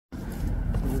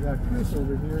got Chris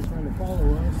over here trying to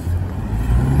follow us.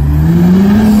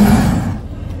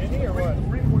 In here, what?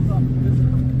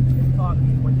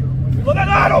 Look at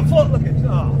that! Look at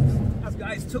those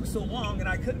guys took so long, and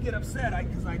I couldn't get upset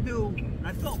because I knew,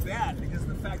 I felt bad because of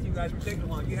the fact you guys were taking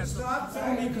long. You had stop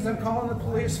telling me because I'm calling the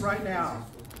police right now.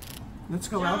 Let's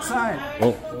go outside.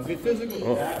 Oh. Don't get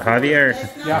physical. Oh. Javier.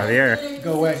 Yeah. Javier.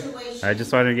 Go away. I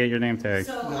just wanted to get your name tag.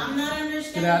 So I'm not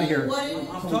understanding. Get out of here.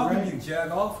 I'm talking to you,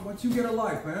 Jagoff. Once you get a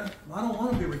life, man, I don't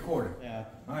want to be recorded. Yeah.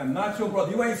 I am not your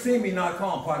brother. You ain't seen me not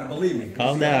calm, partner. Believe me.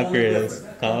 Calm down, Chris.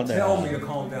 Calm down. Tell me to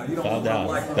calm down. You don't calm down.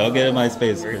 Like don't get in my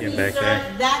space. Get back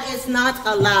there. That is not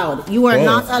allowed. You are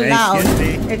not allowed.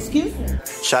 Excuse me.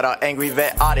 Shout out Angry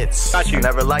Vet Audits. I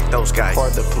never liked those guys. Or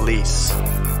the police.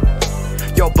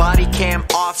 Your body cam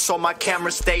off so my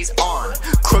camera stays on.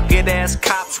 Crooked ass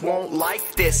cops won't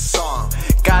like this song.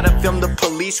 Gotta film the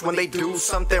police when they do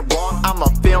something wrong. I'ma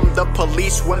film the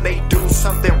police when they do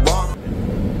something wrong.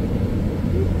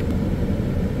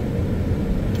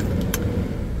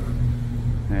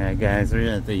 Alright guys,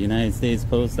 we're at the United States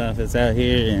Post Office out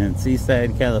here in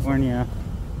Seaside, California.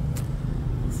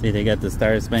 See, they got the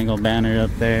Star Spangled Banner up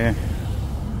there.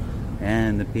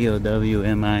 And the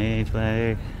POW MIA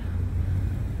flag.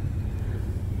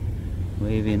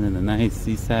 Waving in the nice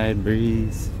seaside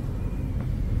breeze.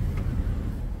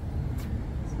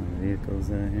 Some vehicles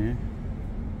out here.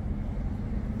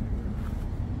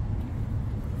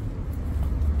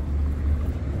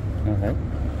 Okay.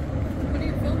 What are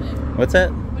you filming? What's that?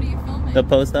 What are you filming? The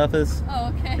post office.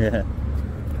 Oh, okay. Yeah.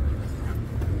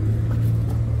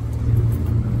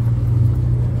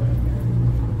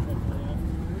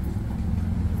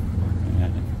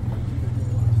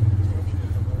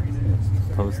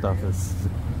 Post office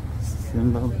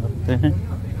symbol up there.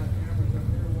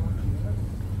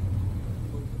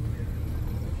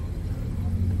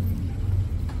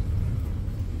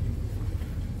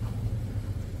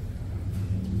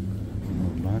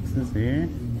 Boxes here.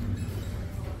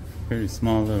 Pretty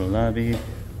small little lobby.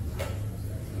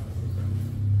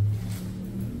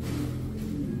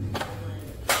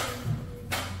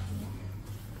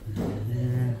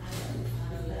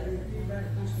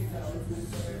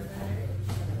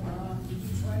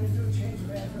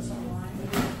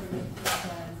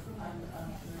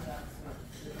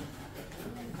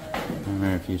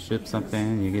 Or if you ship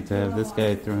something, you get to have this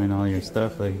guy throwing all your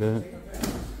stuff like that.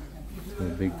 It's a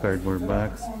big cardboard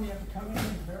box. I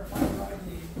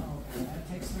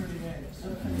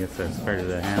guess that's part of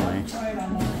the handling. Can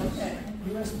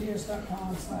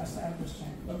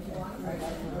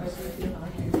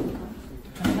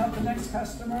I help the next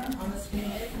customer?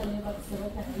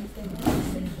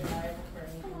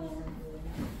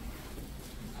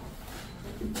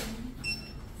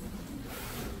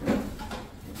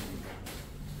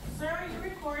 Sir, are you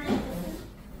recording?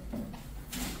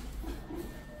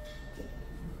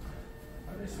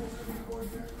 Are they supposed to record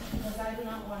here? Because I do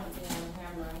not want to be on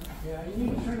camera. Yeah, you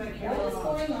need to turn that camera What is off.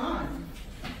 going on?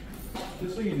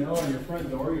 Just so you know, on your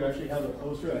front door, you actually have a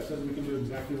poster that says we can do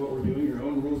exactly what we're doing, your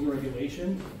own rules and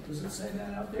regulation. Does it say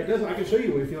that out there? It doesn't. I can show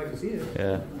you if you like to see it.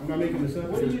 Yeah. I'm not making this up.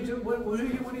 What do you do? What are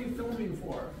you filming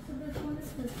for? So this one is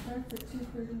to start at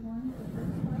 2:31.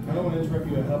 I don't want to interrupt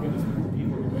you in helping this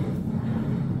people are doing.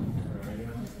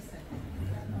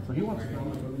 So he wants to film.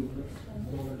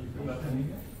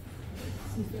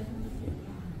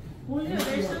 Well, yeah,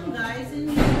 there's some guys in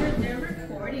here, they're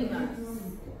recording us.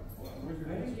 It's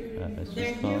They're just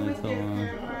here calling with so their long.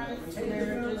 cameras,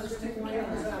 they're just recording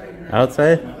us.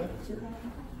 Outside?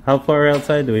 How far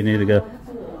outside do we need to go?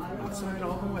 Outside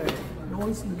all the way. No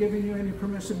one's giving you any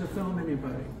permission to film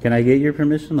anybody. Can I get your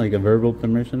permission, like a verbal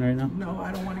permission right now? No,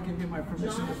 I don't want to give you my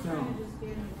permission to film.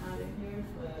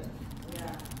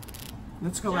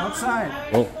 Let's go outside.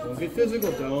 Oh. Don't get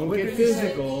physical. Don't What get did you say?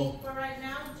 physical. For right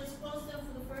now, just post them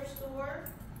for the first door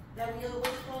that we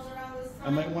always close around this time. I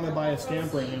might want to buy a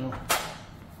stamp right now.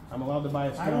 I'm allowed to buy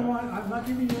a stamp. I'm not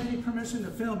giving you any permission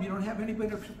to film. You don't have anybody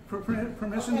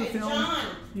permission to Okay, film. John.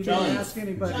 You John. didn't ask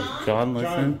anybody. John,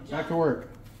 listen. John, back to work.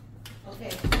 Okay,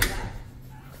 come back.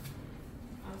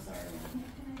 I'm sorry.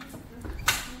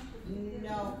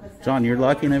 No, because John, you're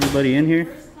locking everybody in here?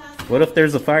 What if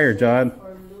there's a fire, John?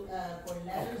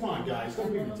 Come on, guys.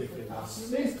 Don't be ridiculous.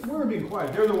 We're being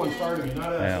quiet. They're the ones starting it,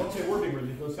 not us. Yeah. Don't say we're being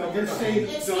ridiculous. Just say,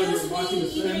 John, you're Excuse watching me,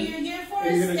 the either thing. you're here for a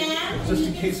stamp, just in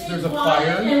you can case stay there's a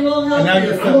quiet, fire, and we'll help and now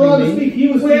you're you. I'm allowed to speak. He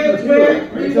was speaking too.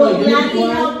 We will gladly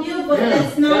help you, but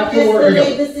let's not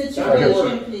escalate the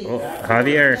situation, please. Oh,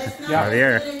 Javier. Let's not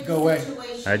Javier. escalate Go away. the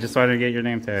situation. I just wanted to get your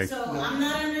name tag. So I'm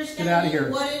not understanding Get out of here.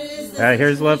 what it is that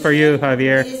Here's love for you,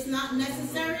 Javier. it's not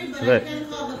necessary, but Look. I can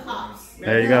call the cops.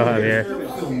 There you go,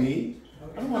 Javier. Film me.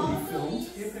 I don't want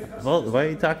Well, why are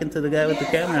you talking to the guy with the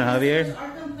camera, Javier?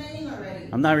 Are complaining already.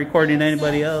 I'm not recording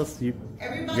anybody else. You're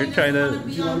trying to.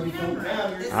 Be on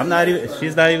camera. I'm not even.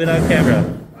 She's not even on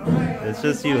camera. It's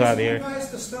just you, I Javier. you guys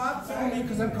to stop filming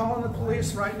because I'm calling the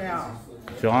police right now.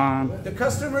 John. The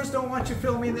customers don't want you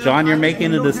filming them. John, you're making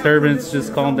and you a don't have disturbance. permission Just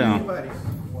to calm film down. anybody.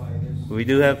 We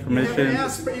do have You haven't permission.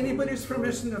 asked for anybody's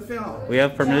permission to film. We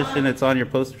have permission. It's on your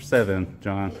poster 7,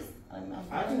 John.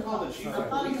 I can call the chief of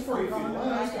police for you if you'd like.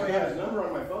 I have his number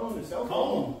on my phone, his cell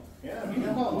phone. Yeah, you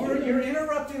can call him. You're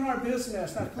interrupting our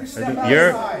business. Now please step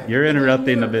outside. You're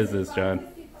interrupting the business, John.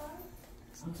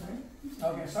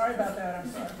 Okay, sorry about that.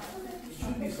 I'm sorry. So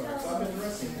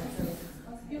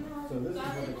this is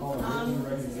what they call a written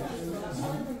regulation.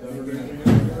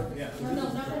 Yeah, so this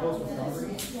is the postal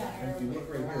property. And if you look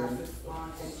right here,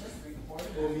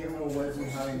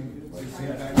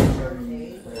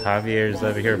 Javier's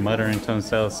over here muttering to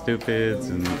himself stupids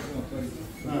and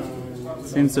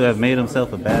seems to have made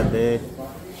himself a bad day.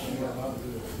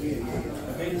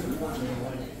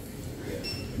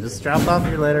 Just drop off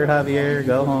your letter, Javier.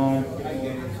 Go home.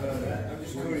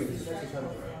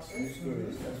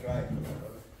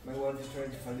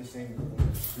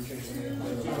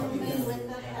 With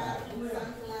the hat,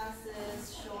 sunglasses,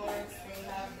 shorts, they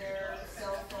have their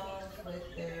cell phones with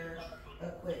their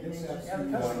equipment. Yeah, the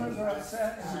customers are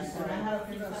upset. And I have a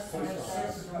few customers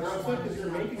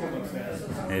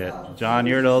that Yeah, John,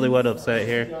 you're the only one upset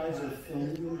here.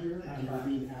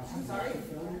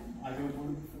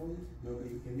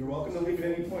 You're welcome to leave at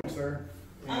any point, sir.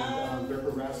 And they're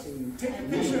harassing. Take a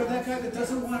picture of that guy that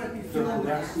doesn't want to be filmed.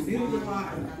 Neither do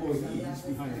I. Employees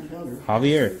behind the counter.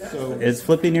 Javier, is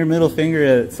flipping your middle finger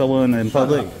at someone in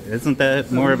public, isn't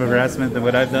that more of a harassment than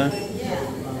what I've done?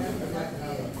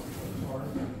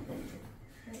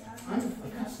 I'm a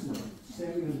customer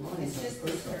standing in line. It's just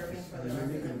disturbing for the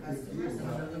resident customers. Some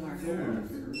of them are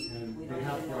homeowners. And they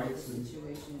have rights and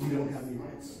we don't have any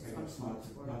rights. And it's not to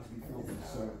be filmed.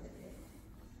 So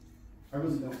I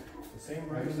really don't. The same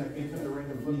rights that gave them the right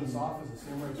to flip this off is the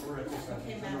same rights we're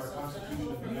exercising under our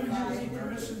Constitution.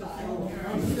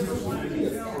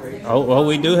 Oh, well,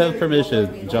 we do have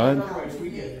permission, John.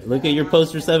 Look at your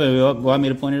poster 7. You want me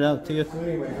to point it out to you?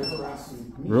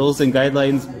 Rules and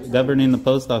guidelines governing the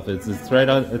post office. It's right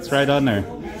on. It's right on there.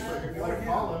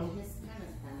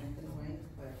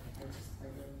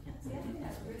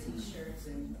 T-shirts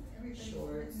and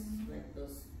shorts, like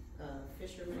those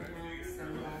fisherman hats,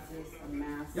 sunglasses, a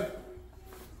mask. Yep.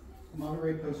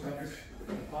 Monterey Post Office.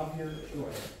 Javier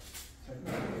Choi.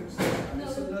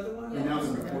 And now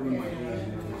they're recording my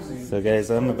name. So, guys,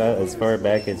 I'm about as far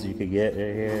back as you could get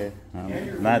right here.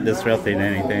 I'm not disrupting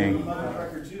anything.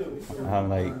 I'm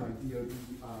like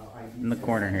in the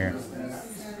corner here.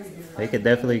 They could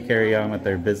definitely carry on with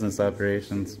their business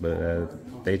operations,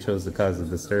 but they chose to cause a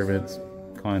disturbance,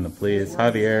 calling the police.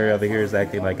 Javier over here is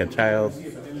acting like a child.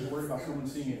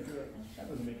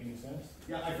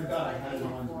 Yeah, I forgot I had it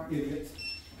on. Idiot.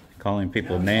 Calling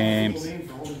people names.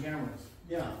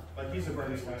 Yeah. Like he's a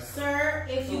British guy. Sir,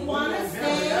 if you want to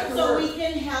stay so we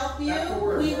can help you,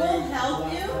 we will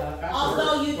help you.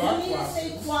 Although you do need to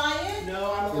stay quiet.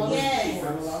 No, I'm allowed to speak.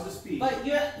 I'm allowed to speak. But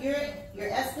you're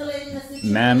escalating the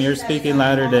situation. Ma'am, you're speaking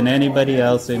louder than anybody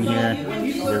else in here.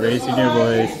 You're raising your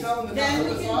voice. Then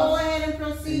we can go ahead and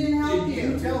proceed and help Did you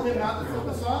you. tell him not to flip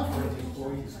us off?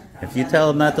 If you tell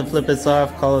him not to flip us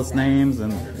off, call us names,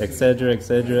 and etc.,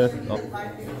 etc. Oh.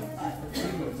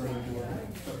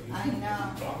 I know.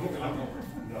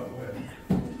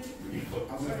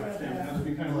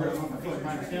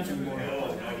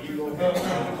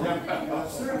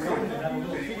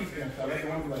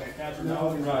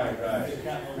 Right.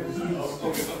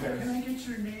 Can I get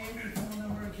your name and phone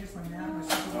number in case my mom or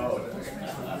someone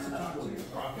wants to talk to you?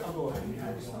 I'll go ahead.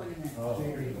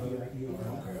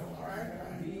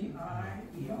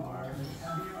 B-I-E-R.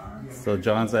 So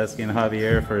John's asking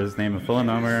Javier for his name and phone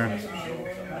number.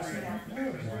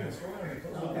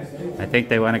 I think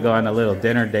they want to go on a little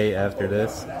dinner date after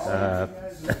this.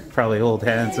 Probably hold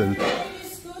hands and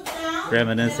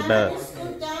reminisce about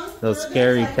those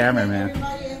scary cameramen.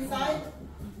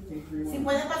 Si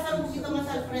puede pasar un poquito más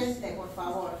al frente, por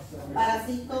favor, para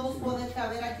así todos poder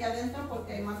caber aquí adentro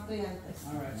porque hay más clientes.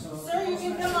 Sir, you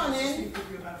can come on in.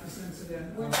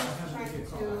 We're just trying to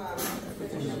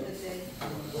finish up the day.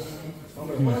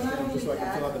 Just so I can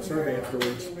fill out the survey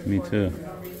afterwards. Me too.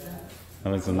 I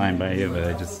was in line by you, but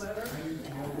I just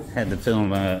had to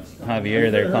film Javier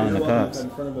there calling the cops. In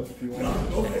front of us if you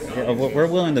want. Yeah, we're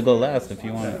willing to go last if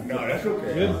you want. No, that's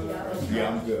okay. Good? Yeah,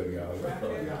 I'm good. Yeah.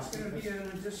 It's going to be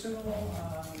an additional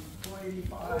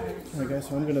 $485. I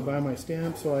guess I'm going to buy my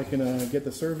stamp so I can get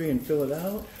the survey and fill it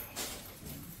out.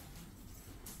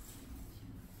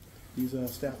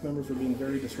 These staff members were being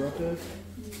very disruptive,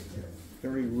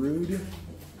 very rude,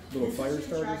 little fire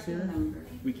starters here.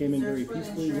 We came in very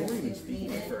peacefully, we weren't even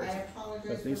speaking at first,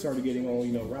 but they started getting all,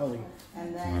 you know, rowdy.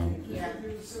 And then, yeah.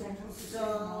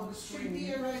 So, should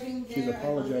be arriving there. She's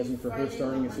apologizing for her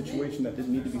starting a situation that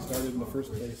didn't need to be started in the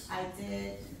first place. I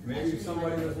did. Maybe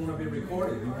somebody doesn't want to be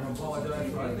recorded. You want to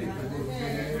apologize for I think for being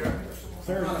here.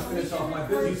 Sir, I'm trying to finish off my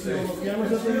business.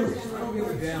 cameras up there? I don't give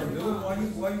a damn,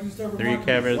 dude. Why you disturbing 3 my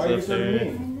cameras Why are you up serving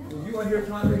there. me? You are here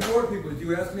trying to record people. Did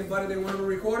you ask anybody they wanted to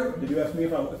record it? Did you ask me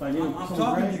if I knew? I'm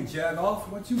talking to you, Jagoff.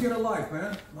 Once you get a life,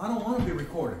 man. I don't want to be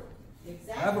recorded.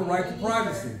 I have a right to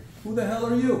privacy. Who the hell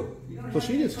are you? Well,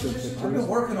 she just took I've been pictures.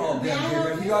 working all day,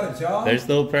 man. You got a job? There's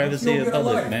no privacy in You'll get a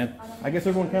public, life. man. I guess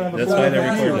everyone kind of. That's why they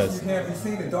record You us. can't be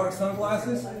seen in dark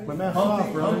sunglasses. My mask's off,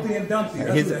 Humpty, bro. Humpty and Dumpty. That's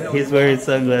what the hell He's it's wearing about.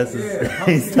 sunglasses. Yeah,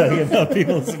 He's talking about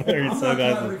people's wearing I'm not trying to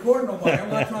sunglasses. record nobody. I'm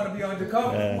not trying to be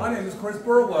undercover. My name is Chris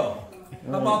Burwell.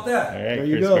 How about that? All right, There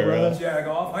you Chris go, Burrell. brother.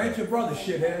 Jagoff. I ain't your brother,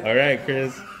 shithead. All right,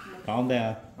 Chris. Calm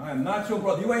down. I am not your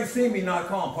brother. You ain't seen me not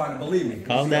calm, partner. Believe me.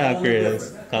 Calm See, down, I'm only Chris.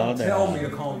 different. Calm Don't Tell down. me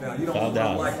to calm down. You don't Calm know what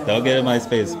I'm down. like. Don't get in my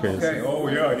space, Chris. Okay. Oh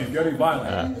yeah, he's getting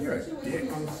violent. You're a dick.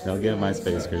 Don't get in my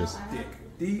space, Chris. Dick.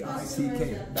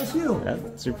 D-I-C-K. That's you.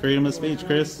 That's your freedom of speech,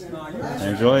 Chris. Nah, you're a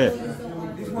Enjoy it.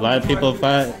 A lot of people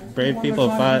fought, brave people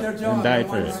fought and died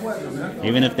for it.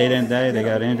 Even if they didn't die, they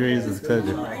got injuries,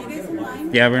 etc.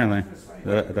 Yeah, we're in line.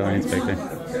 The line's back there.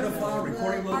 pedophile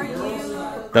recording little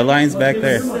girls. The line's back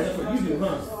there. That's what you do,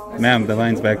 huh? Ma'am, the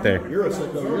line's back there. You're a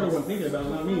sicko. You're the one thinking about it,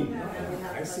 not me.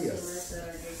 I see a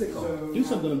sicko. Do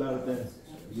something about it then.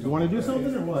 You want to do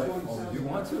something or what? Oh, you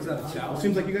want to? Is that a challenge?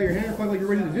 Seems like you got your hand like you're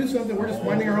ready to do something. We're just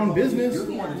minding our own business. You're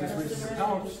the one that just reached the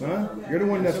couch. Huh? You're the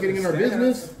one that's getting in our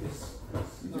business.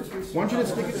 Why don't you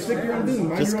just stick to your own business?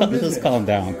 Mind your own business. Just calm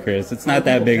down, Chris. It's not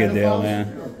that big a deal,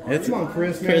 man. It's, Come on,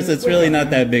 Chris. Man. Chris, it's really not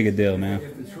that big a deal, man.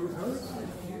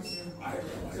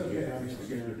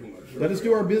 Let us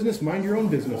do our business. Mind your own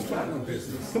business.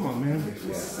 Come on, man.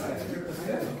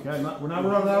 Yeah, we're not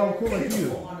all cool like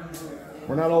you.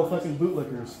 We're not all fucking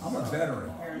bootlickers. I'm a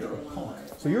veteran. You're a punk.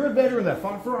 So you're a veteran that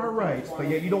fought for our rights, but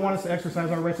yet you don't want us to exercise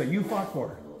our rights that you fought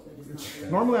for.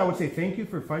 Normally, I would say thank you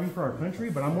for fighting for our country,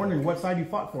 but I'm wondering what side you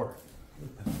fought for.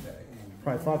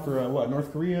 Probably fought for what?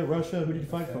 North Korea, Russia. Who did you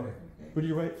fight for? Who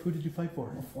did you fight for?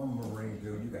 I'm a former Marine,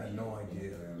 dude. You got no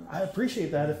idea. I appreciate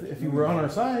that if you were on our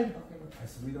side. I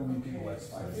said we don't need people that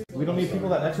fight. We don't need people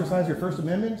that exercise your First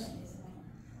Amendment.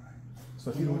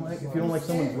 So if you don't like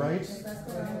someone's rights,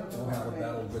 Don't have a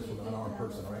battle with an unarmed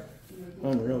person, right?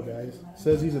 unreal, guys.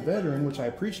 Says he's a veteran, which I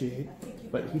appreciate,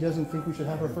 but he doesn't think we should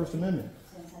have our First Amendment.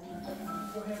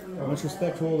 Much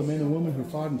respect to all the men and women who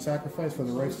fought and sacrificed for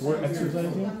the rights we're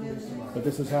exercising, but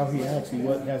this is how he acts. He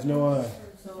has no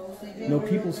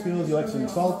people skills. He likes to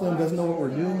insult them, doesn't know what we're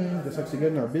doing, just likes to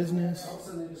get in our business.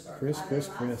 Chris.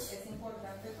 Just trying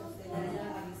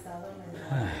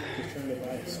to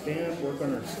buy a stamp, work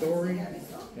on our story,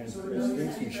 and Chris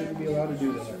thinks we shouldn't be allowed to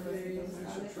do that.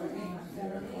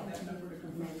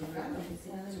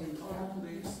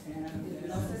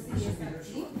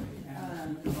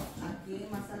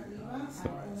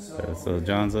 So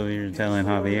John's over here telling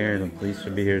Javier the police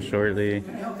should be here shortly.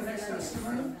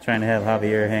 Trying to have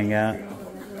Javier hang out.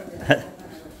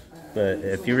 But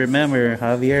if you remember,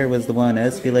 Javier was the one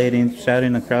escalating,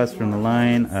 shouting across from the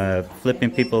line,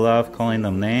 flipping people off, calling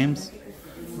them names.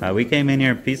 We came in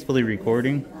here peacefully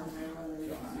recording.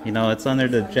 You know, it's under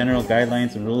the general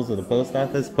guidelines and rules of the post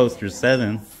office, poster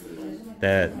 7,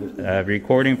 that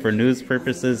recording for news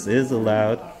purposes is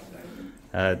allowed.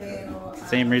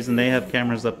 Same reason they have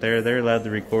cameras up there. They're allowed to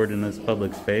record in this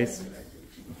public space.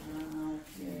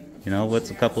 You know,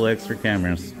 what's a couple extra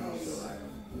cameras?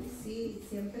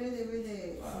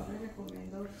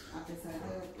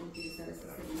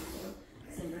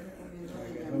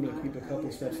 I'm going to keep a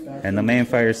couple steps back. And the main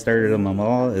fire started on them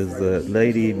all is the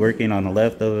lady working on the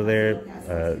left over there,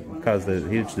 caused a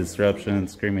huge disruption,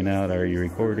 screaming out, "Are you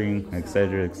recording?"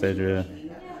 etc., etc.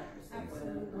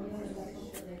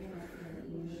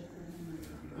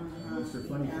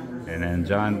 And then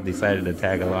John decided to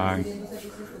tag along. Tough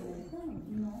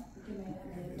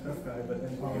guy, but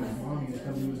then calling his mommy to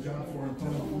come do his job for him,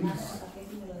 calling the police.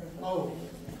 Oh,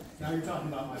 now you're talking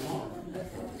about my mom.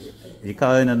 You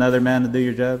calling another man to do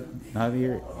your job,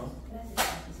 Javier?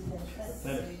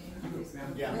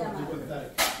 Yeah,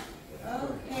 pathetic.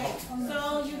 Okay,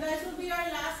 so you guys will be our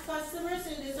last customers.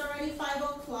 It is already 5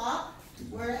 o'clock.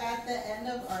 We're at the end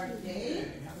of our day.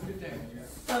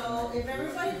 So if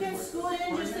everybody can scoot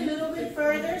in just a little bit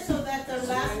further so that the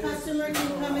last customer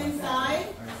can come inside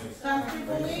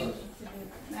comfortably.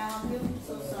 Now, I'm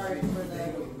so sorry for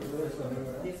the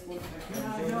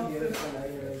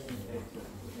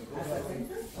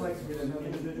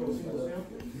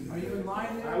Are you in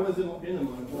line there? I was in the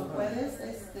month.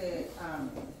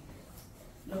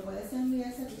 Lo puedes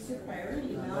enviar servicio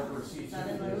priority, ¿no? La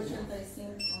de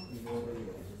 985.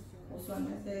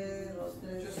 Usualmente los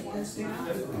tres. Just one stamp?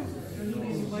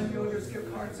 Any money orders,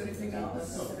 gift cards, anything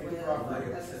else? Se puede dar una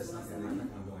semana,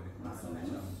 más o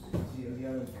menos. Sí,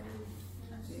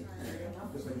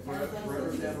 Just like forever down the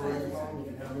road, you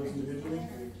can have those individually.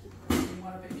 You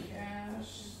want to pay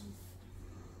cash?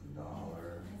 $1.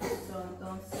 So,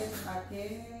 entonces, ¿a qué?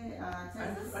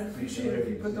 I appreciate it if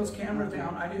you put those cameras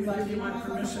down. I didn't give you my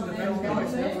permission to film.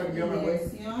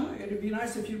 It'd be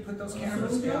nice if you put those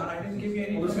cameras down. I didn't give you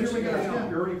any permission to film.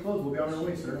 You're already closed. We'll be on our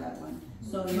way, sir.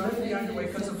 So, You might be on your way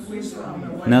because the police are on their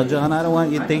way. Now, John, I don't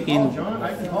want you thinking. John,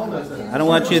 I can call this. I don't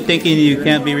want you thinking you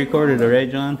can't be recorded, all right,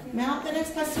 John? Now, the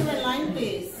next customer line,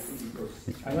 please.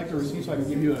 I'd like to receive so I can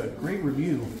give you a great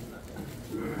review.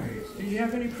 Did you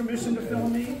have any permission to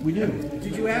film me? We do.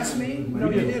 Did you ask me? No,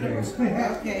 you didn't.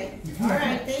 Okay. All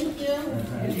right, thank you.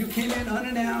 And you came in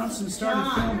unannounced and started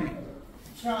filming.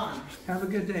 Sean. Have a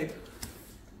good day.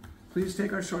 Please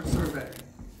take our short survey.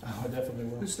 Oh, I definitely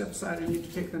will. Just step aside. I need to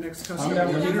take the next I'm customer.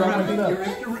 down. Let me grab my stuff.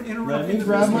 You're interrupting Let me the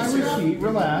grab my business here. receipt.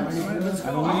 Relax. I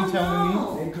don't want you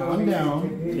telling me. Calm down.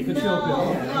 Take a chill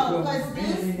pill. No, because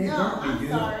this, no, I'm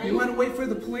sorry. You want to wait for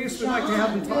the police? We'd like to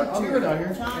have them talk I'll to be right you. out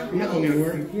here. You're not going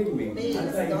anywhere. Please,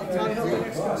 don't Can I talk help the to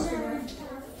next customer?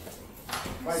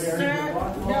 Sir, no.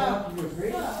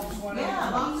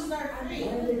 Yeah, boxes are free.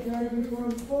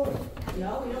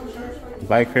 No, we don't charge for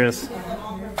Bye, Chris.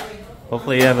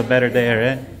 Hopefully you have a better day, all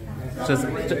right?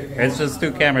 It's just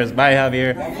two cameras. Bye,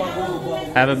 Javier.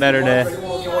 Have a better day.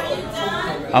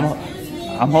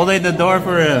 I'm holding the door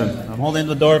for him. I'm holding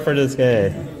the door for this guy.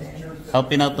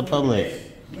 Helping out the public.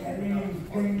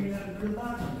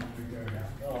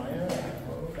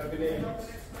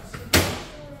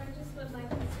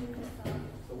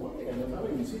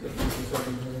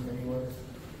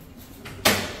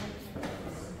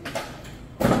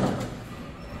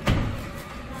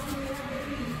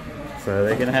 So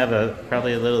they're gonna have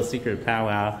probably a little secret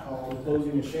powwow.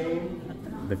 Closing of shame.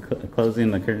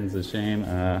 Closing the curtains of shame.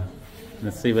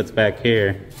 Let's see what's back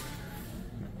here.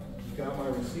 Got my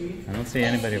receipt. I don't see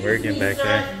anybody working back sir,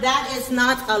 there. that is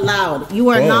not allowed. You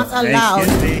are Whoa, not allowed.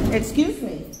 excuse me. Excuse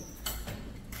me.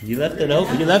 You left it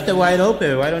open. You left it wide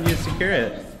open. Why don't you secure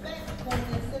it?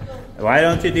 Why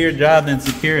don't you do your job and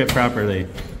secure it properly?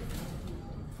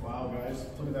 Wow, guys,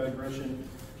 look at that aggression.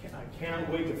 I can't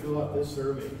wait to fill out this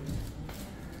survey.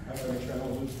 I gotta make sure I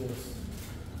don't lose this.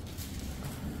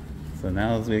 So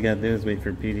now all we gotta do is wait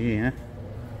for PD, huh?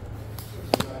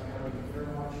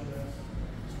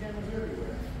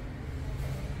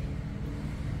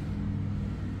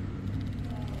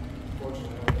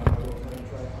 Fortunately, I don't have a little tiny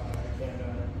tripod.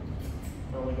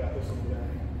 I only got this one today.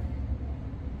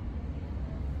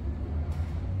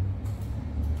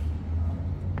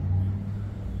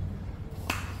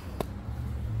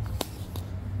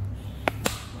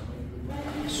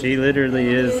 She literally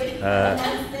is, have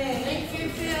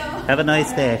a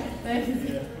nice day.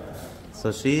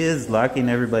 So she is locking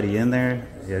everybody in there.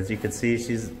 As you can see,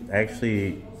 she's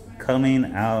actually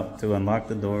coming out to unlock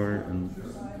the door and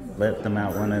let them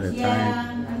out one at a time.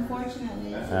 Yeah,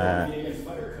 unfortunately.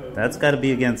 That's got to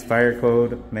be against fire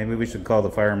code. Maybe we should call the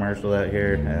fire marshal out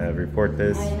here, report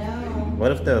this. I know.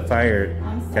 What if the fire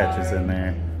catches in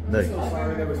there? Look,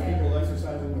 Sorry, there was people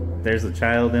exercising. there's a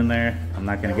child in there. I'm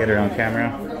not going to get her on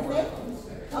camera.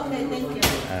 Okay, thank you.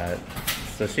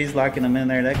 So she's locking them in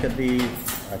there. That could be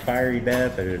a fiery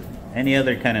death or any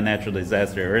other kind of natural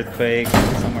disaster. Earthquake,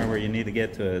 somewhere where you need to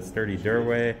get to a sturdy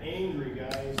doorway. Angry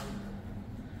guys.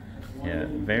 Yeah,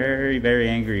 very, very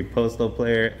angry postal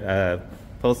player,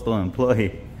 postal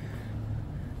employee.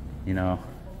 You know,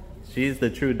 she's the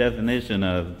true definition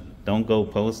of don't go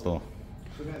postal.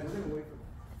 So guys, we're gonna wait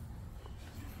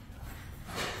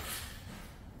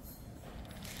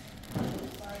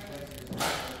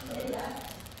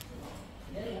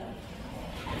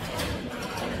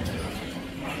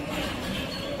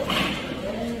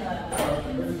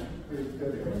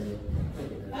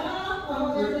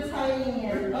Oh, they're just hiding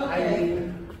here. Okay.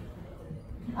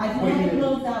 I do have it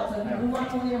closed out, so if you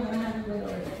walk over there, I'm gonna have you wait over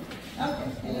there.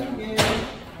 Okay, thank you.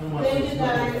 Thank you,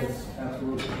 guys.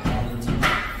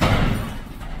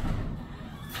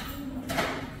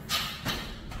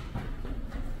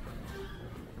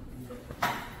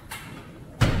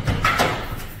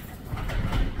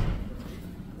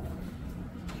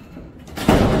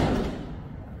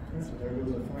 There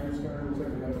goes a fire starter. Looks like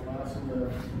we got the last of the.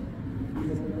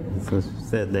 So she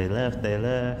said they left, they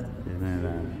left. Yeah.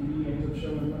 And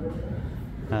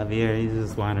Javier, he's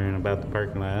just wandering about the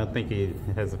parking lot. I don't think he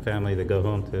has a family to go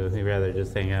home to. He'd rather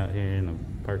just hang out here in the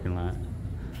parking lot.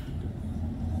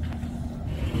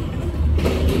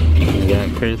 We got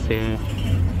Chris here.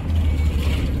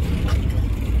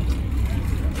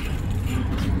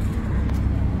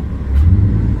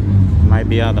 Might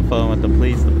be on the phone with the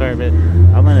police department.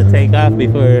 I'm gonna take off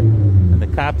before the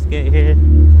cops get here.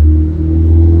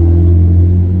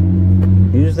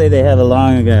 Usually they have a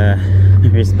long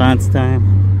response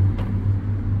time.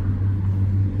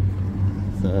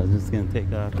 So I'm just gonna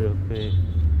take off real quick.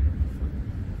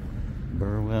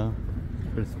 Burwell.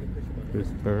 First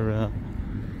Burwell.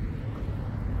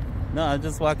 No, I'm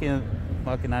just walking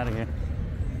out of here.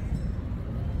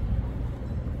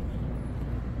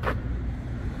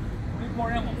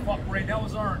 3-Corps emblem, fuck Ray, that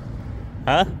was earned.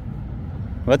 Huh?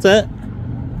 What's that?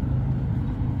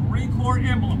 3-Corps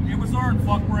emblem, it was earned,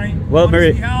 fuck Ray. What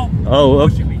Marine? Oh,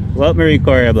 pushing me. What Marine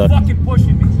Corps emblem? Fucking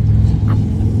pushing me.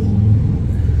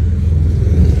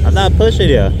 I'm not pushing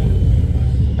you.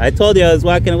 I told you I was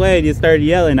walking away and you started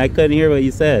yelling. I couldn't hear what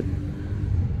you said.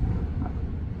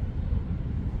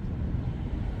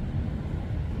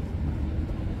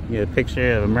 You get a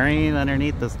picture of a Marine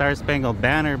underneath the Star Spangled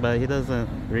Banner, but he doesn't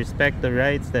respect the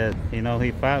rights that, you know,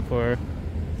 he fought for,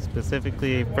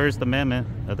 specifically First Amendment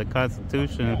of the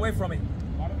Constitution. Get away from me.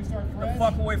 Why don't we start fresh? Get the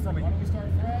fuck away from me. Why don't we start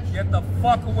fresh? Get the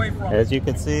fuck away from me. As you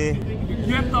can see,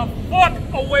 get the fuck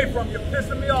away from me. You're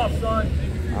pissing me off, son.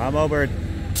 I'm over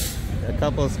a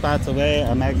couple of spots away.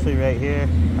 I'm actually right here.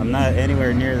 I'm not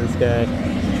anywhere near this guy.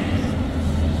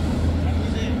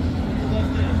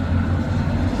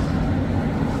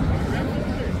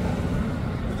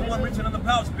 You're the one reaching in the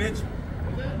pouch, bitch.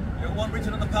 You're the one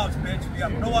reaching in the pouch, bitch. You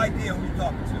have no idea who you're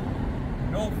talking to.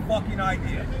 No fucking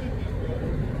idea.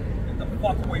 Get the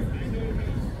fuck away from me.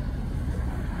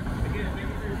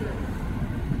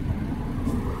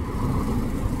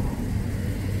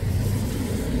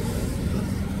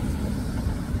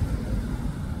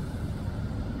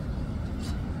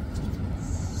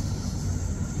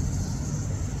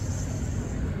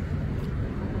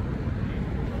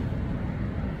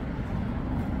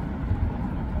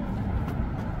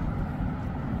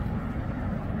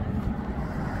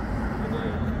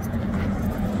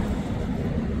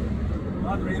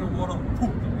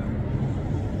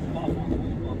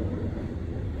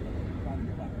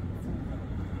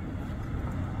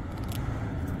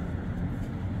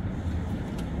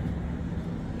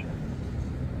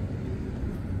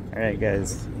 Alright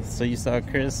guys, so you saw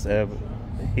Chris,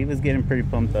 he was getting pretty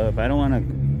pumped up. I don't want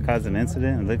to cause an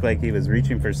incident. It looked like he was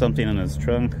reaching for something in his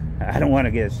trunk. I don't want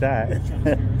to get shot.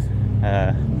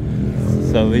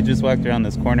 So we just walked around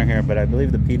this corner here, but I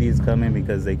believe the PD is coming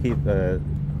because they keep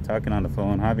talking on the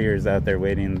phone. Javier is out there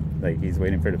waiting, like he's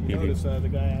waiting for the PD. Notice the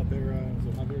guy out there,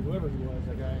 Javier, whoever he was,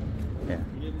 that guy, yeah,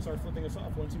 he didn't start flipping us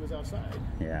off once he was outside.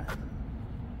 Yeah.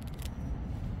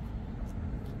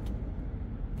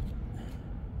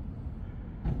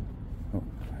 Oh,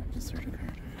 I just heard a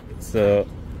car. So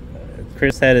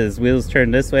Chris had his wheels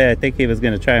turned this way. I think he was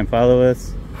going to try and follow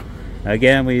us.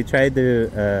 Again, we tried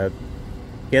to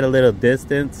get a little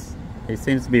distance. He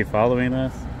seems to be following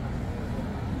us.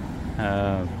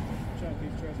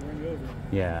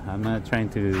 Yeah, I'm not trying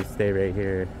to stay right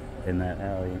here in that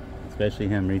alley, especially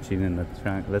him reaching in the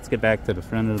trunk. Let's get back to the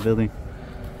front of the building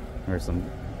where some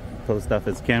post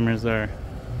office cameras are.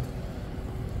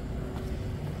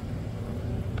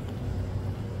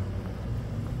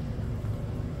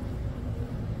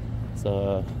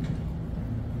 So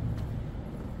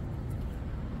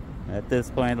at this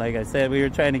point, like I said, we were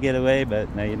trying to get away, but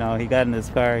you know, he got in his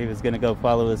car. He was going to go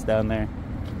follow us down there.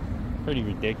 Pretty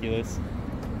ridiculous.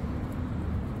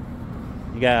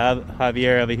 You got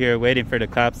Javier over here waiting for the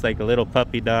cops like a little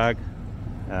puppy dog,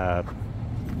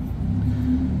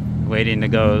 waiting to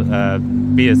go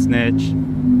be a snitch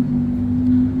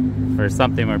for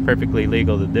something we're perfectly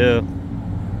legal to do.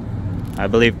 I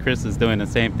believe Chris is doing the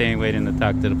same thing, waiting to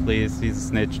talk to the police. He's a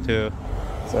snitch too.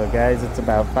 So guys, it's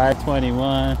about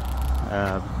 5:21.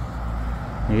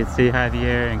 You can see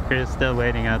Javier and Chris still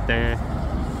waiting out there.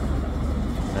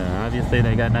 Obviously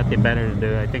they got nothing better to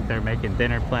do. I think they're making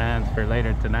dinner plans for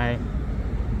later tonight.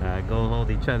 Go hold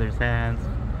each other's hands,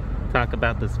 talk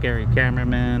about the scary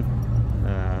cameraman.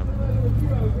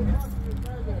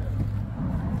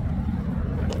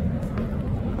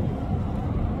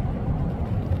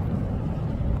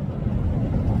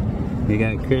 We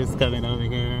got Chris coming over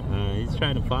here. He's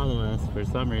trying to follow us for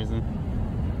some reason.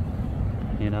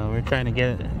 You know, we're trying to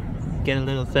get a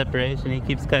little separation. He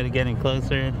keeps kind of getting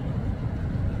closer.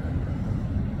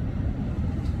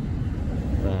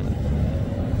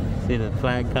 See the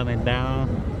flag coming down.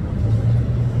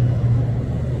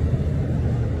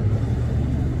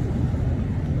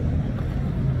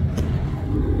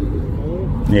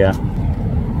 Yeah.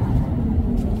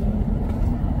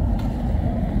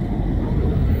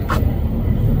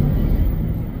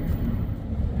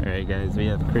 Alright guys, we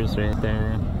have Chris right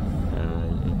there.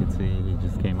 You can see he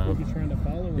just came up. He's trying to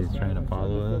follow us. He's trying to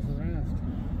follow us.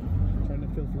 Trying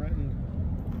to feel threatened.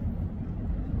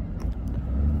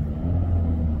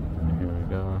 Here we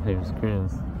go. Here's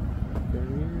Chris. There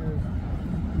he is.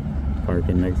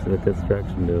 Parking next to the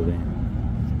construction building.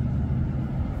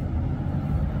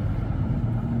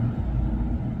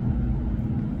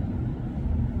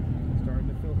 Starting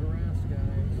to feel harassed,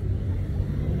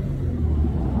 guys.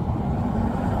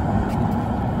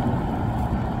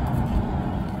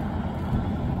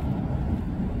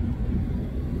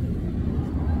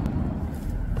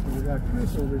 So we got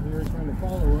Chris over here trying to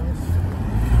follow us.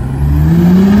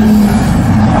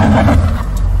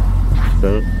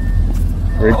 So,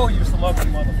 Oh, you're some ugly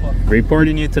motherfucker.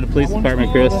 reporting you to the police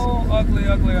department, Chris. Oh, ugly,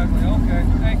 ugly, ugly. Okay,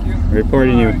 thank you.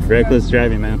 Reporting you. Alright. Reckless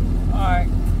driving, man. Alright.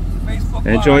 Facebook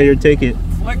Enjoy Live. your ticket.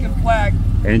 Flicking flag.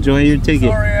 Enjoy your ticket.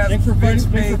 Sorry ass Thanks for big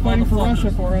fighting for Russia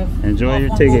motherfuckers. for us. Enjoy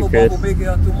your ticket, Chris. Look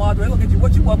at you.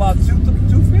 What you about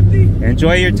 250?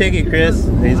 Enjoy your ticket, Chris.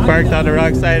 He's parked on the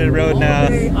wrong side of the road now.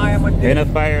 I am a dick. In a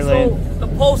fire So, lane. the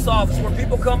post office where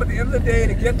people come at the end of the day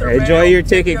to get their Enjoy mail, your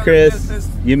take ticket, care of their Chris. business,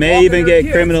 You may walk even their get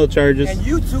kids, criminal charges. And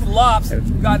you two lops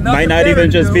got nothing Might not better even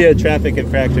to just do. be a traffic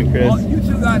infraction, Chris. Well, you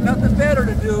two got nothing better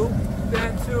to do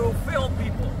than to film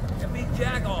people and be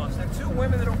jagoffs and two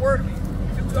women that are working,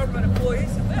 two government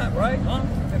employees and that, right? Huh?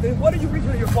 And then what are you reaching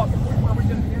in your pocket for? You want to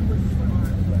reach in the hand?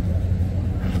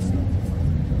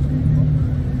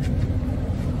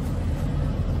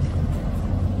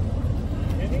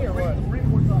 In here, what?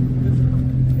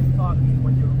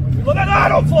 Look at that!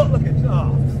 Don't float! Look at you.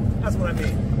 Oh, that's what I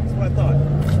mean. That's what I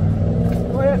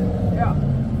thought. Go ahead. Yeah.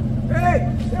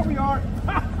 Hey, there we are.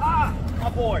 My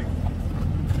boy.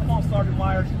 Come on, Sergeant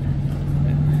Myers.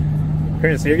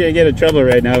 Chris, you're gonna get in trouble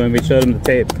right now when we show them the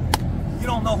tape. You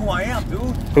don't know who I am, dude.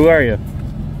 Who are you?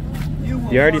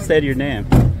 You already said your name.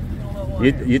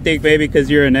 You think maybe because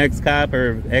you're an ex-cop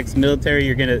or ex-military,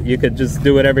 you could just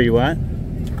do whatever you want?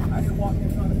 I can walk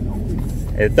in front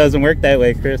of you. It doesn't work that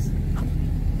way, Chris.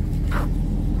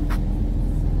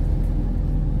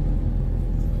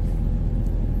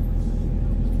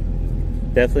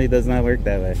 Definitely does not work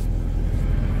that way.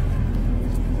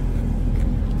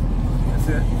 That's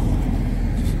it.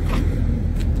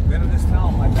 Been in this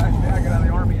town. My dad got out of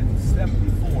the army in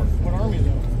 '74. What army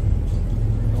though?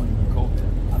 Don't even go there.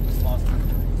 I'm just lost.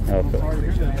 Oh, Sorry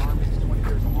to hear that. The army is 20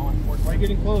 years of law enforcement. Why are you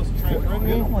getting close? Trying to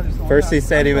threaten me? first he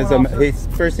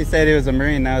said he was a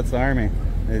Marine. Now it's the Army.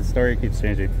 His story keeps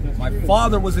changing. My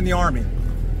father was in the army.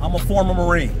 I'm a former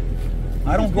Marine.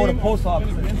 I don't go to post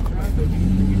offices.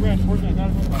 You ran towards me. I got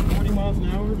about 40 miles an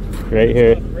hour. Right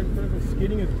here. Right in front of us,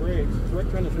 skidding his brakes.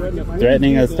 Trying to threaten us.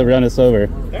 Threatening us to run us over.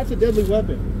 That's a deadly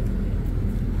weapon.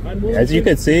 As you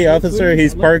can see, officer,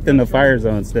 he's parked in the fire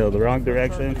zone still, the wrong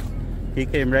direction. He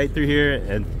came right through here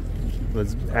and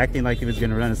was acting like he was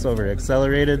going to run us over.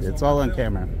 Accelerated. It's all on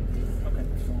camera. Okay.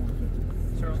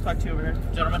 Sir, I'll talk to you over here.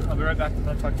 Gentlemen, I'll be right back.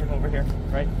 I'll talk to him over here.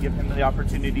 Right? Give him the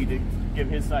opportunity to give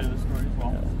his side of the story as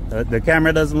well. The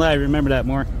camera doesn't lie. Remember that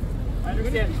more. I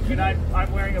understand. And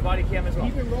I'm wearing a body cam as well.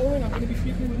 Keep it rolling. I'm going to be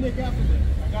speaking with Nick after this.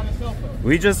 I got a cell phone.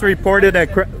 We just reported a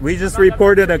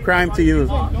crime to you.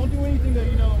 Don't do anything that,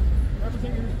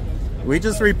 represent your... We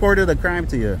just reported a crime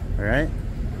to you, all right?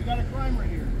 We got a crime right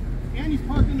here. And he's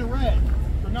parked in the red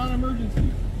for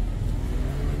non-emergency.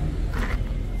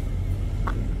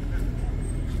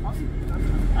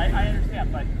 I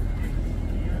understand, but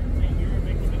you're saying you're a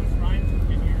victim of this crime,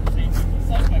 and you're saying you're the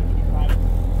suspect of the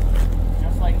crime.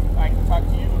 Just like I can talk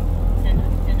to you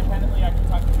independently, I can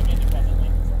talk to him independently,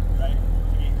 right?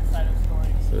 To get your side of the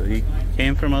story. So he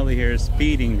came from over here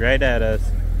speeding right at us,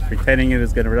 pretending he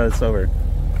was going to run us over.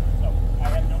 So I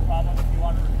have no problem if you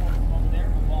want to report him over there,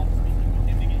 but while I'm speaking with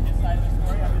him to get his side of the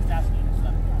story, I'm just asking you to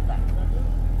step back.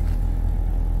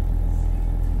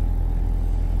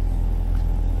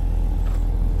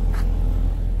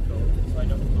 So I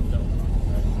know who those gentlemen are,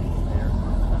 right?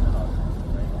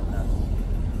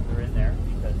 They're they're in there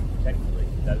because technically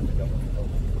that is a government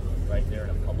building, right? They're in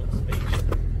a public space.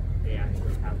 They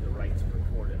actually have the right to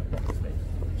record in a public space.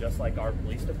 Just like our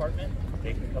police department,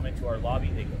 they can come into our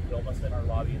lobby, they can film us in our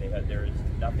lobby. There is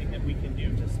nothing that we can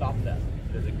do to stop them.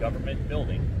 It is a government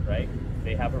building, right?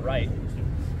 They have a right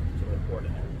to record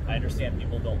in it. I understand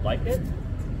people don't like it,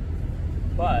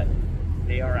 but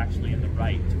they are actually in the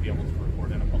right to be able to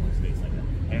record in a public space like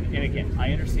that. And And again,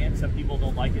 I understand some people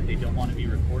don't like it, they don't want to be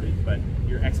recorded, but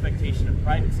your expectation of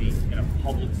privacy in a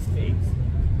public space,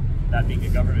 that being a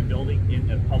government building in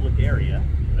a public area,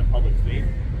 in a public space,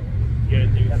 you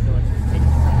have to take it.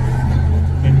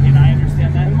 And I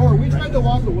understand that. And more, we tried to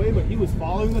walk away, but he was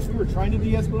following us. We were trying to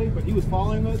de-escalate, but he was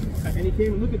following us. And he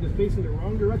came and looked at us facing the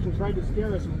wrong direction, tried to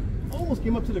scare us, and almost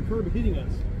came up to the curb hitting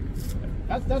us.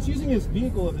 That's using his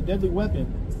vehicle as a deadly weapon,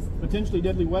 potentially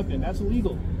deadly weapon. That's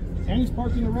illegal. And he's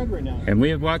parked in the red right now. And we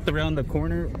had walked around the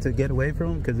corner to get away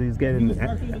from him because he was getting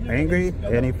angry,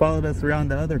 and he followed us around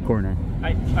the other corner.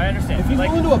 I understand. If he's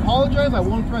willing to apologize, I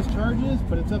won't press charges,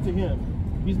 but it's up to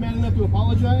him. If he's man enough to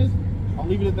apologize, I'll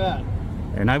leave it at that.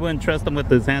 And I wouldn't trust him with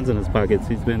his hands in his pockets.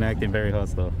 He's been acting very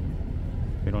hostile.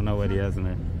 We don't know what he has in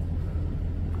there.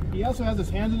 He also has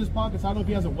his hands in his pockets. I don't know if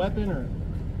he has a weapon or...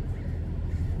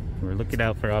 We're looking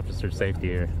out for officer safety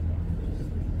here.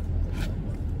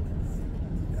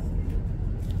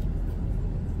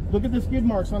 Look at the skid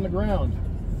marks on the ground.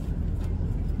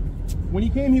 When he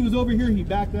came, he was over here, he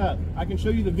backed up. I can show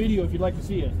you the video if you'd like to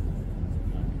see it.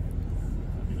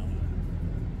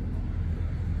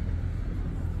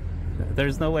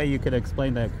 There's no way you could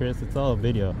explain that, Chris. It's all a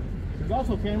video. There's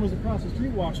also cameras across the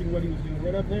street watching what he was doing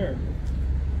right up there.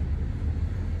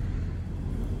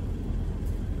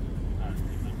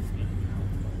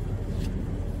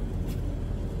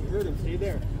 You heard him, stay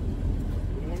there.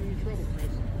 We don't want any trouble, Chris.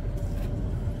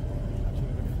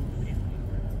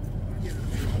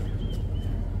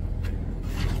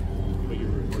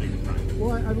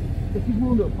 Well, if he's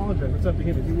willing to apologize, it's up to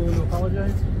him. Is he willing to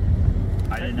apologize?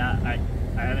 I did not. I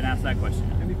haven't asked that question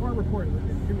yet. And before I report,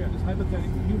 hear me out, just hypothetically,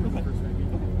 you look for a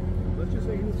second. Let's just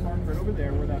say he was parked right over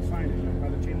there where that sign is, by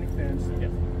the chain link fence.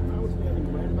 Yes. And I was standing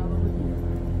right about over here.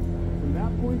 From that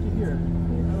point to here,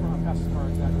 I don't know how fast his car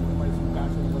exactly, but my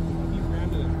back and looked. He ran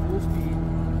at full speed,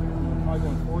 probably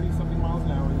going 40 something miles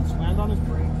an hour, and then slammed on his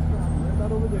brakes, right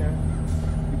about over there,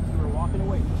 because we were walking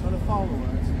away. He was trying to follow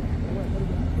us.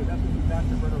 But that's when he backed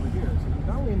up right over here. So he's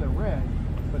not only in the red,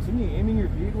 but suddenly aiming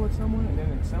your vehicle at someone and then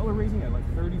accelerating at like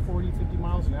 30, 40, 50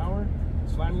 miles an hour,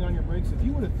 slamming on your brakes. If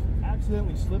you would have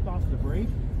accidentally slipped off the brake,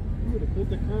 you would have hit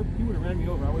the curb, he would have ran me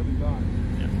over, I would have been gone.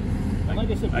 Yeah. And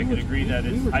like I said, I could agree that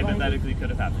it hypothetically could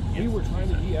have happened. Yes. We were trying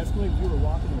to de-escalate, we were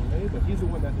walking away, but he's the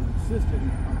one that insisted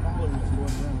on following us and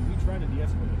going around. We tried to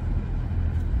de-escalate.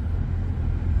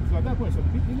 So at that point, so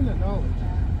given that knowledge,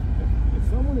 if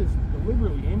someone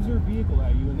deliberately aims their vehicle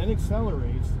at you and then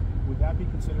accelerates, would that be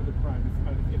considered a crime?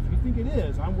 If you think it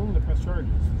is, I'm willing to press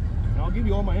charges. And I'll give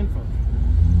you all my info.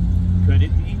 Could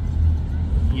it be?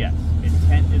 Yes.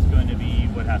 Intent is going to be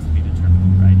what has to be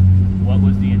determined, right? What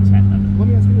was the intent of it? Let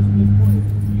me ask you this at this point.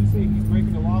 You say he's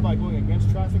breaking the law by going against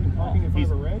traffic and parking in front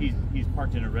of a red? He's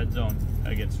parked in a red zone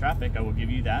against traffic. I will give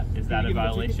you that. Is that a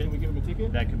violation? Can we give him a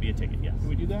ticket? That could be a ticket, yes. Can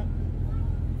we do that?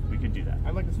 We could do that.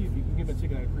 I'd like to see if you can give him a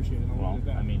ticket. I'd appreciate it. Well,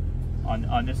 I mean,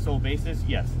 on this sole basis,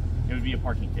 yes. It would be a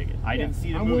parking ticket. I didn't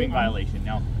see the moving violation.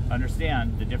 Now,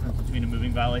 understand the difference between a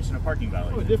moving violation and a parking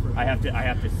violation. Oh, different. I have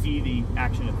to see the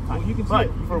action at the time. Well, you can but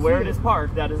see it. for where it is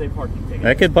parked, that is a parking ticket.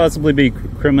 That could possibly be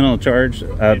criminal charge.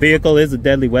 Vehicle is a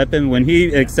deadly weapon. When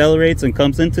he accelerates and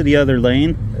comes into the other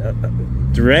lane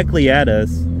directly at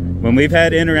us, when we've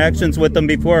had interactions with him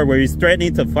before where he's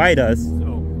threatening to fight us,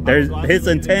 his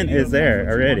intent is there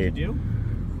already. If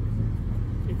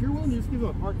you're willing to just give him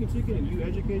a parking ticket and you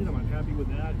educate him, I'm happy with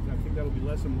that. I think that'll be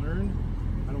lesson learned.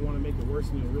 I don't want to make it worse.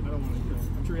 I don't want to.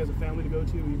 I'm sure he has a family to go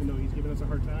to, even though he's giving us a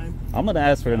hard time. I'm gonna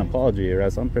ask for an apology, or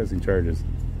else I'm pressing charges.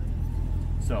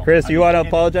 So, Chris, you want to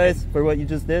apologize for what you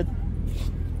just did?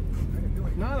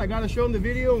 If not, I gotta show him the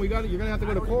video, and you're gonna have to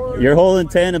go to court. Your whole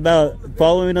intent about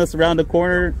following us around the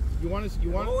corner. You want?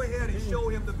 Go ahead and show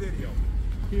him the video.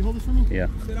 Can you hold this for me? Yeah.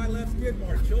 Said I left skid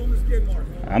marks. Show him the skid marks.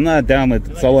 I'm not down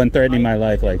with someone threatening my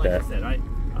life like that. I said,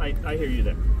 I hear you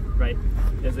there, right?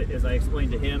 As I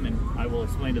explained to him, and I will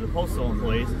explain to the Postal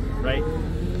employees, right?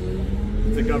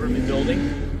 It's a government building,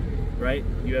 right?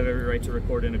 You have every right to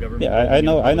record in a government building.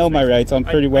 Yeah, I know my rights. I'm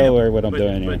pretty well aware of what I'm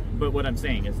doing here. But what I'm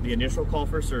saying is the initial call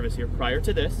for service here prior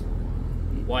to this,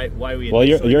 why we... Well,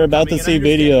 you're about to see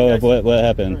video of what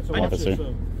happened, right, so officer. I'm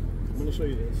going to show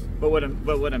you this. But what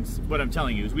I'm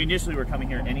telling you is we initially were coming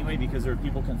here anyway because there are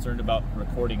people concerned about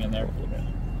recording in there.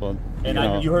 Well,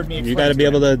 and you heard me explain. You got to be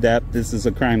able to adapt. This is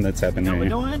a crime that's happening here.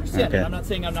 No, I understand. Okay. I'm not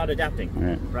saying I'm not adapting.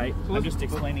 Right? So I'm just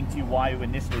explaining to you why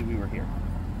initially we were here.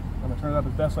 I'm going to turn it up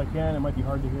as best I can. It might be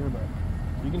hard to hear, but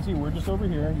you can see we're just over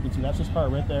here. You can see that's his car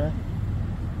right there.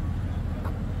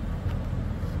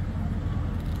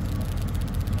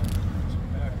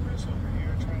 Chris over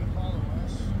here trying to follow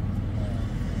us.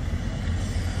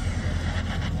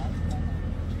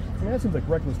 Come that seems like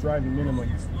reckless driving minimum.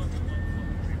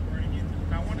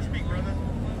 I want to speak, brother.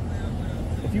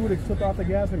 If he would have took off the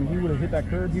gas, I mean, he would have hit that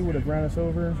curb, he would have ran us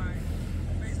over.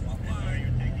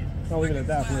 I'll leave it at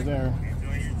that for there.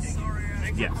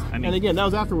 Yes, I mean, and again, that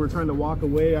was after we were trying to walk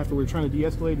away, after we were trying to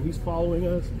de-escalate, and he's following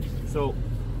us. So,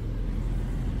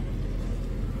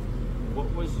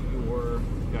 what was your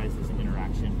guys'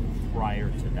 interaction prior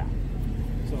to that?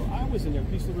 So I was in there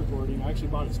peacefully recording. I actually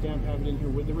bought a stamp, have it in here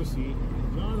with the receipt.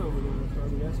 John over there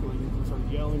started escalating and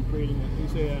started yelling, creating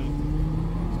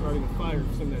starting a fire for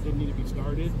something that didn't need to be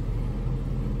started.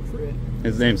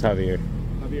 His name's Javier.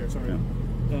 Javier, sorry.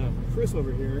 Yeah. Chris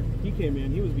over here, he came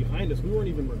in, he was behind us. We weren't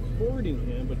even recording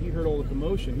him, but he heard all the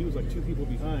commotion. He was like 2 people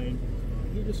behind.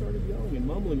 He just started yelling and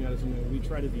mumbling at us, and we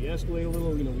tried to de-escalate a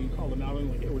little. You know, we called him out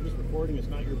and like, hey, we're just recording. It's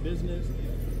not your business.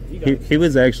 He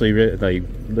was actually like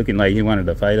looking like he wanted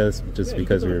to fight us just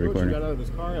because we were recording. He got out of his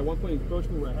car. At one point, he approached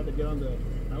me where I had to get on the.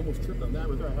 I almost tripped on that.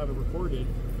 Right there, I have it recorded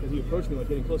because he approached me like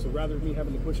getting closer. Rather than me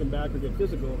having to push him back or get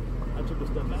physical, I took a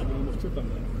step back and almost tripped on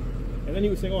that. And then he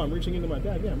was saying, "Oh, I'm reaching into my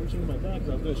bag." Yeah, I'm reaching into my bag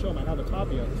because I was going to show him I have a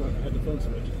copy of it. So I had the phone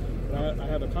switch. I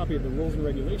have a copy of the rules and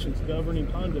regulations governing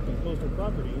conduct on postal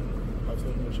property. I was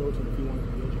hoping to show it to him if he wanted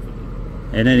to be educated.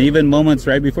 And then even moments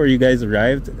right before you guys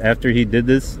arrived, after he did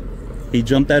this, he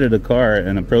jumped out of the car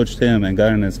and approached him and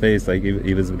got in his face like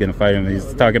he was going to fight him.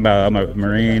 He's talking about I'm a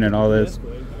Marine and all this.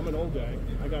 I'm an old guy.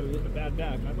 I got a bad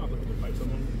back. I'm not looking to fight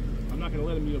someone. I'm not going to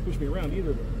let him push me around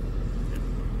either.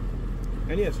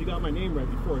 And yes, you got my name right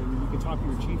before. I mean, you can talk to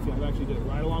your chief. I actually did a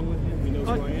ride along with him. He knows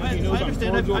who I am. He knows I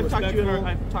understand. I'm cordial, I've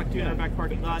talked to you in our back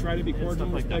parking lot. I try to be cordial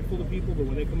and respectful to people, but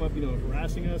when they come up,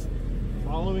 harassing us,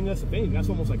 following us, if anything, that's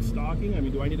almost like stalking. I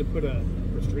mean, do I need to put a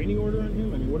restraining order on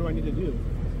him? I mean, what do I need to do?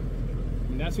 I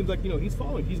mean, that seems like, he's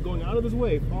following. He's going out of his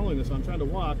way following us. So I'm trying to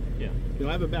walk. Yeah.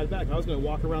 I have a bad back. I was going to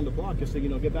walk around the block just to,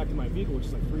 get back to my vehicle, which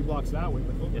is like 3 blocks that way.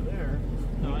 But over there,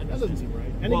 no, that doesn't seem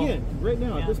right. And again, right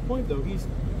now, at this point, though,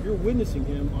 you're witnessing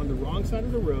him on the wrong side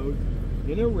of the road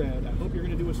in a red. I hope you're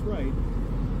going to do us right.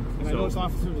 And I know it's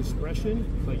officer discretion,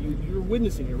 but you're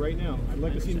witnessing it right now. I'd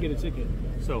like to see him get a ticket.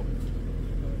 So,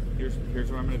 here's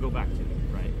where I'm going to go back to,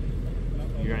 right?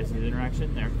 You guys'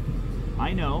 interaction there.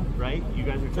 I know, right? You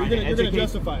guys are trying to educate. You're going to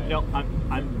justify it. No,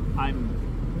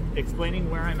 I'm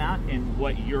explaining where I'm at and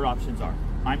what your options are.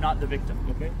 I'm not the victim.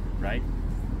 Okay. Right?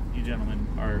 You gentlemen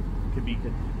could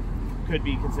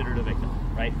be considered a victim,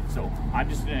 right? So I'm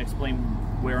just going to explain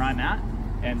where I'm at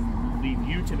and leave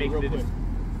you to make the decision.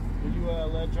 Would you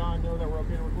let John know that we're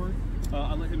okay to record?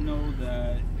 I'll let him know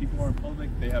that people who are in public,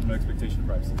 they have no expectation of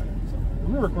privacy. So.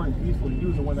 We were recording peacefully.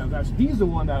 He's the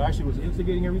one that actually was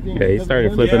instigating everything. Yeah, he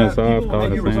started flipping us off,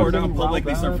 calling us names. Out in public,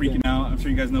 they start freaking out. I'm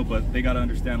sure you guys know, but they got to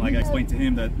understand, like I explained to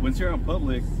him, that once you're out in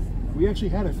public... We actually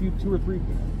had a few, 2 or 3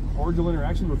 cordial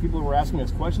interactions where people were asking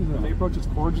us questions and they approach us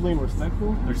cordially and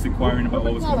respectful. They're just inquiring about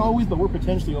what was going on. Not always, but we're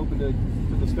potentially open to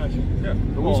discussion. Yeah.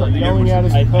 But we start yelling at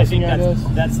us and cussing at us.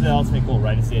 That's the ultimate goal,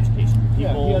 right? It's the education.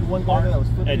 People he had one guy that was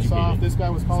flipping us off. This guy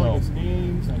was calling us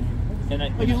names.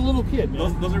 Like he's a little kid,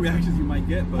 man. Those are reactions you might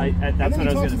get, but... That's what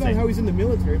I was going to say. He talks about how he's in the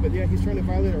military, but yeah, he's trying to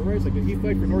violate our rights. Like, did he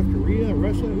fight for North Korea,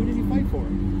 Russia? Who did he fight for?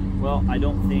 Well, I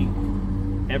don't think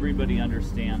everybody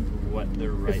understands what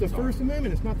their rights are. It's the First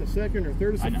Amendment. It's not the Second or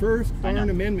Third. It's the First darn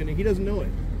Amendment, and he doesn't know it.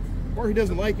 Or he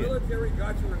doesn't like it. The military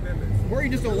got your amendments. Or he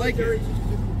just don't like it. The military teaches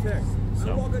you to protect.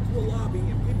 I walk into a lobby,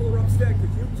 and people are upset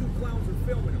because you 2 clowns are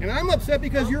filming them. And I'm upset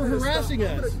because you're harassing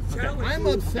us. I'm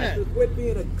upset. Quit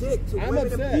being a dick to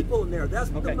women and people in there.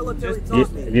 That's what the military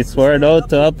taught me. You swore an oath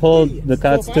to uphold the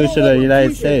Constitution of the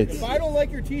United States. If I don't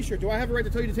like your T-shirt, do I have a right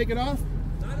to tell you to take it off?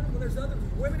 Not when there's other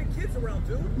women and kids around,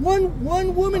 dude.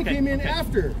 One woman came in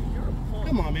after.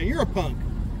 Come on, man, you're a punk.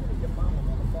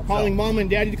 Calling mom and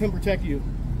daddy to come protect you.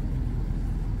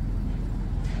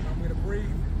 I'm gonna breathe.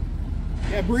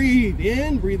 Yeah, breathe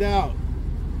in, breathe out.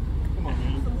 Come on,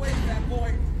 man. Some weight, that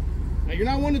boy. Now you're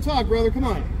not one to talk, brother. Come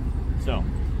on. So,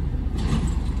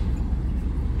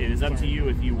 it is up to you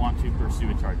if you want to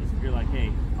pursue charges. If you're like,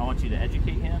 hey, I want you to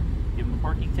educate him, give him a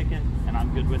parking ticket, and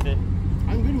I'm good with it.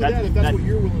 I'm good with that if that's what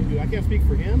you're willing to do. I can't speak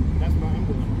for him, but that's what I'm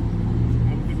willing to do.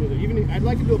 I'm good with it. Even if, I'd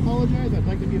like him to apologize. I'd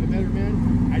like to be a better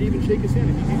man. I'd even shake his hand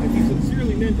if he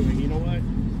sincerely meant it. You know what?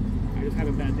 I just had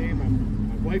a bad day. My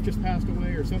wife just passed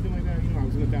away or something like that. I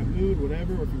was in a bad mood,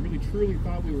 whatever. Or if you really truly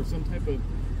thought we were some type of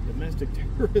domestic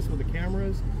terrorist with the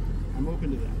cameras, I'm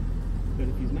open to that. But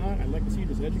if he's not, I'd like to see you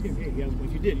just educate. Hey, he has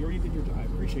what you did. You already did your job. I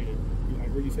appreciate it. I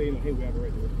heard you say, hey, we have a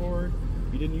right to record.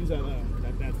 You didn't use that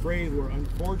phrase where,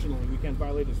 unfortunately, we can't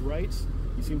violate his rights.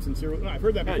 You seem sincere. No, I've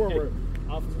heard that before where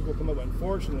officers will come up,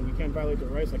 unfortunately, we can't violate their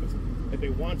rights like they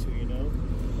want to,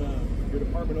 Your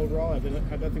department overall have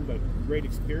had nothing but great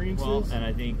experiences. Well, and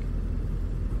I think,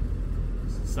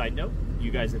 side note,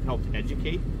 you guys have helped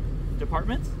educate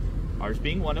departments, ours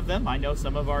being one of them. I know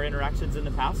some of our interactions in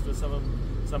the past with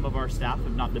some of our staff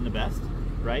have not been the best,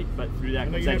 right? But through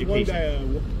that comes education. One guy,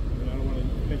 I don't want to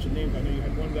mention names, I know you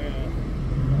had one guy,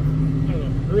 I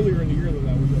don't know, earlier in the year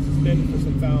that was suspended for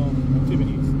some foul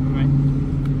activities.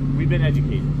 Right. We've been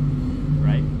educated,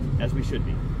 right? As we should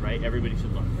be, right? Everybody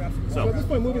should learn. So at this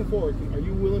point, moving forward, are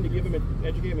you willing to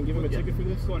educate him and give him a ticket for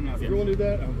this? Go on now. If you're willing to do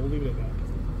that, we'll leave it at that.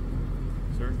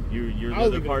 Sir, you're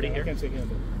the party here. I can't say him,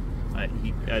 but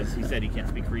as he said, he can't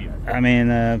speak for you. I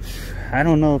mean, I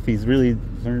don't know if he's really.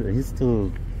 He's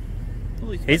still.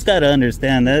 He's got to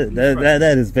understand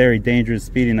that is very dangerous.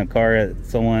 Speeding a car at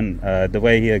someone, the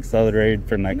way he accelerated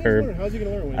from that curb, how's he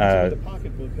gonna learn when he's in the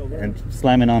pocketbook? and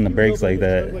slamming on the brakes like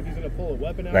that. Sounds like he's gonna pull a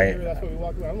weapon out here. That's why we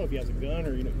walk around. I don't know if he has a gun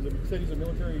or he said he's a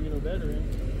military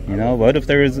veteran. You know, what if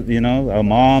there was a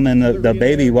mom and the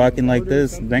baby walking like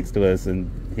this next to us, and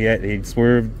he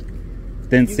swerved,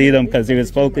 didn't see them because he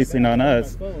was focusing on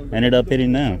us, ended up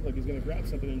hitting them. Like he's gonna grab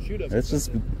something and shoot us. That's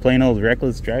just plain old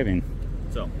reckless driving.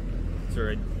 So,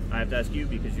 sir, I have to ask you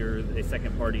because you're a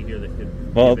second party here that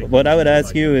could. Well, what I would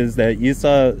ask you is that you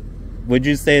saw. Would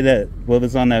you say that what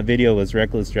was on that video was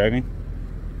reckless driving?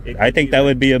 I think that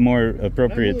would be a more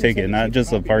appropriate ticket, not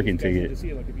just a parking ticket.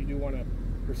 Like if you do want to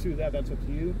pursue that, that's up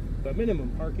to you. But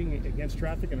minimum parking against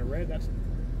traffic in a red, that's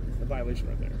a violation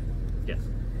right there. Yes.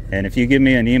 And if you give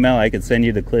me an email, I could send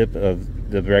you the clip of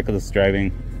the reckless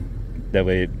driving. That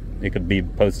way it could be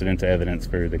posted into evidence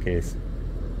for the case.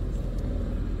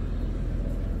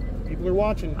 People are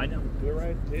watching. I know. Do it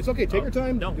right. It's okay. Take your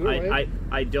time. No, do it right.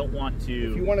 I don't want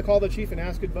to. If you want to call the chief and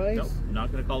ask advice. No, I'm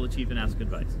not going to call the chief and ask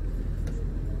advice.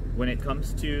 When it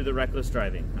comes to the reckless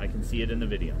driving, I can see it in the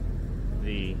video.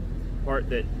 The part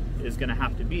that is going to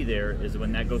have to be there is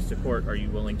when that goes to court, are you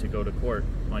willing to go to court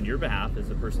on your behalf as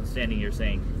the person standing here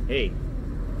saying, hey,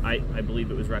 I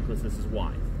believe it was reckless, this is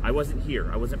why. I wasn't here.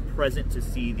 I wasn't present to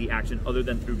see the action other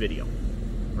than through video,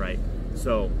 right?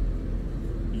 So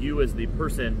you as the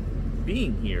person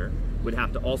being here would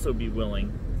have to also be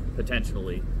willing,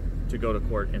 potentially, to go to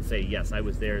court and say, yes, I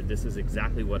was there, this is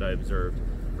exactly what I observed,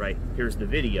 right? Here's the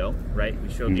video, right?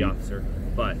 We showed the officer,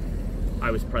 but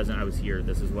I was present, I was here,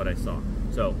 this is what I saw.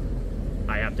 So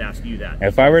I have to ask you that.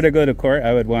 If I were to go to court,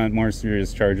 I would want more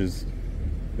serious charges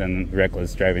than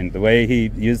reckless driving. The way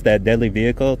he used that deadly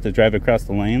vehicle to drive across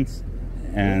the lanes.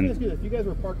 And if you guys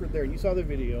were parked right there and you saw the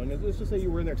video, and let's just say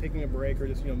you were in there taking a break or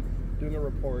just doing a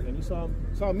report, and you saw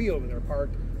me over there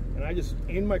parked, and I just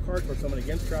aimed my car towards someone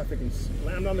against traffic and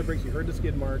slammed on the brakes. You heard the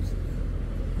skid marks.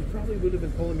 You probably would have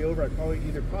been pulling me over. I'd probably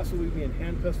either possibly be in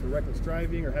handcuffs for reckless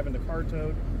driving or having the car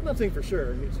towed. I'm not saying for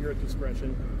sure. It's your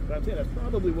discretion, but I'm saying that's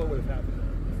probably what would have happened.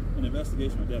 An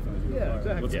investigation would definitely be required.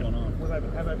 Exactly. What's going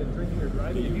on? Have I been drinking or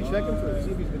driving? If you check him to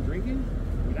see if he's been drinking,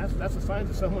 I mean, that's a sign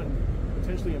of someone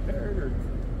potentially impaired or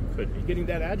could be getting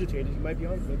that agitated. You might be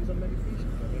on maybe some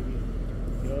medication.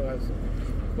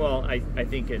 Well, I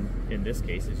think in this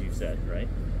case, as you said, right,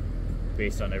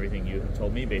 based on everything you have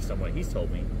told me, based on what he's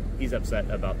told me, he's upset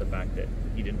about the fact that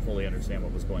he didn't fully understand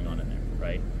what was going on in there,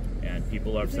 right? And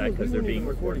people are upset because they're being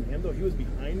recording him, though. He was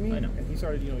behind me, I know. And he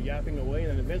started, yapping away,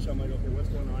 and then eventually I'm like, okay, what's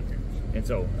going on here? And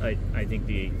so I think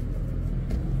the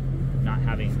not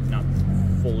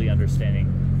fully understanding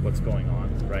what's going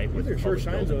on, right? These are sure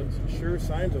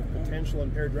signs of potential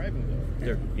impaired driving, though.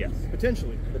 Yes.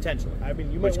 Potentially. I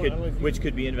mean, which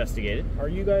could be investigated. Are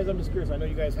you guys? I'm just curious. I know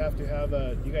you guys have to have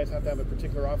a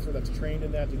particular officer that's trained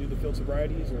in that to do the field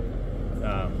sobrieties, or.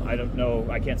 I don't know.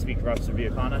 I can't speak for Officer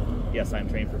Viacana. Yes, I'm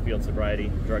trained for field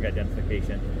sobriety, drug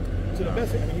identification. To the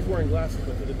best, I mean, he's wearing glasses,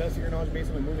 but to the best of your knowledge, based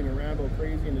on him moving around all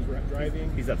crazy and his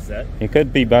driving, he's upset. He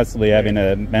could be possibly having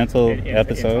a mental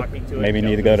episode. Maybe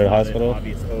need to go to the hospital. An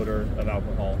obvious odor of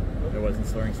alcohol. There wasn't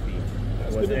slurring speech.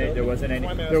 There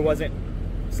wasn't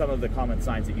some of the common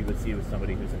signs that you would see with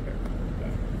somebody who's impaired.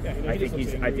 Yeah,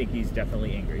 I think he's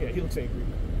definitely angry. Yeah, he looks angry.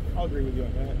 I'll agree with you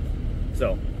on that.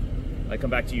 So, I come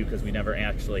back to you because we never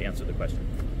actually answered the question.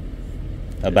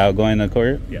 About going to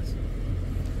court? Yes.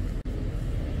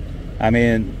 I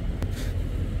mean,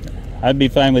 I'd be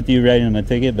fine with you writing him a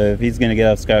ticket, but if he's going to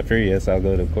get off scot-free, yes, I'll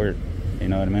go to court. You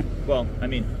know what I mean? Well, I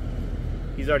mean,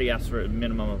 he's already asked for a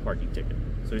minimum of a parking ticket.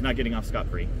 So he's not getting off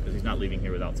scot-free because he's not leaving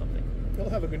here without something. He'll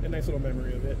have a nice little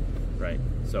memory of it. Right.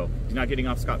 So he's not getting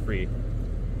off scot-free.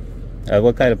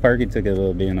 What kind of parking ticket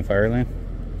will it be? In a fire lane?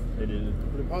 It is.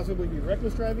 Would it possibly be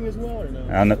reckless driving as well, or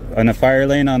no? On a fire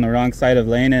lane on the wrong side of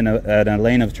lane and a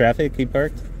lane of traffic he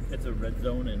parked? It's a red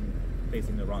zone and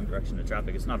facing the wrong direction of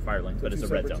traffic. It's not a fire lane, but it's a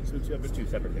red zone. It's two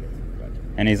separate tickets. Gotcha.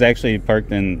 And he's actually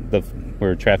parked in the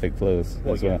where traffic flows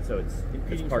as well. So it's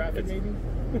parked.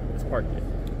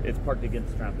 It's parked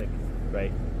against traffic,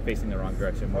 right? Facing the wrong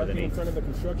direction more than in front of the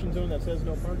construction zone that says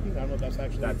no parking. I don't know if that's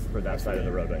actually. That's for that side of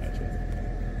the roadway.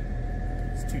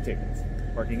 It's 2 tickets.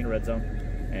 Parking in a red zone,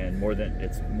 and more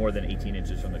than 18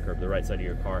 inches from the curb. The right side of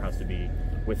your car has to be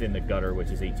within the gutter, which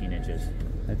is 18 inches.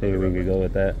 I think we could go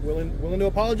with that. Willing to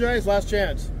apologize? Last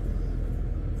chance.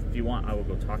 If you want, I will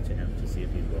go talk to him to see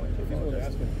if he's willing to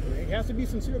apologize. He has to be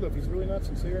sincere, though. If he's really not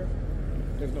sincere,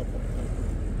 there's no point.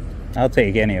 I'll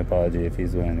take any apology if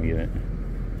he's willing to give it.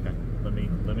 Okay.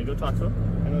 Let me go talk to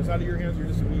him. I know it's out of your hands. You're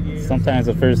just a mediator. Sometimes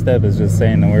the first step is just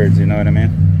saying the words, you know what I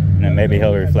mean? And then maybe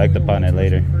he'll reflect upon it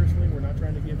later. Personally, we're not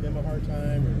trying to give him a hard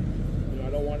time, or I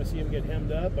don't want to see him get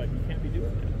hemmed up, but he can't be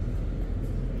doing that.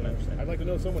 I'd like to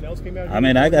know if someone else came out here. I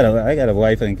mean, I got a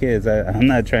wife and kids. I'm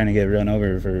not trying to get run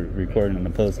over for recording in the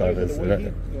post office. Like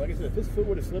I said, if his foot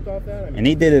would have slipped off that, I mean, and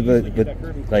he did it, but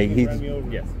like he's.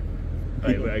 Yes,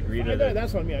 I agree that.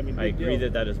 That's what I mean. I mean, I agree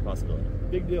that is a possibility.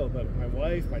 Big deal. But my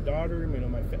wife, my daughter,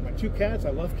 my 2 cats. I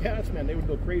love cats, man. They would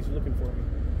go crazy looking for me.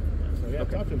 So yeah,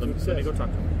 okay. Talk to him. Let me go talk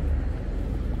to him.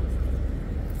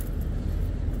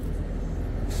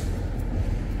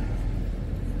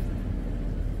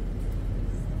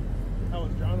 How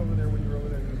was John over there when you were over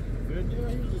there? Good? Yeah,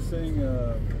 he was just saying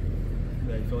that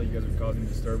he felt like you guys were causing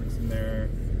disturbance in there,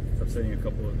 upsetting a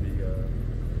couple of the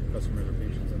customers or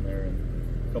patients in there, and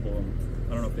a couple of them,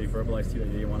 I don't know if they verbalized to you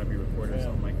that they didn't want to be recorded or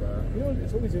something like that. You know,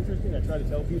 it's always interesting. I try to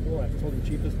tell people, I've told the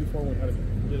chief this before when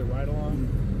we did a ride-along,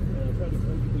 and I try to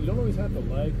tell people, you don't always have to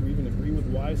like or even agree with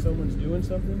why someone's doing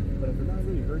something, but if they're not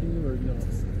really hurting you or,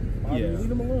 leave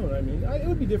them alone. I mean, it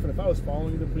would be different if I was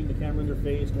following them, putting the camera in their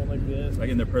face, going like this. Like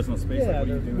in their personal space, yeah, like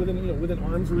what are you doing? Within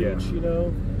arm's reach,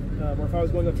 or if I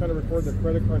was going up trying to record their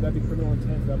credit card, that'd be criminal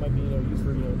intent. That might be, used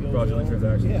for, fraudulent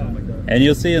transactions, something like that. And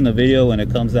you'll see in the video when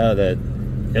it comes out that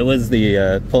it was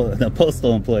the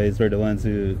postal employees were the ones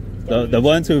who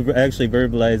actually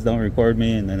verbalized "don't record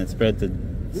me," and then it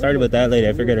started with that lady.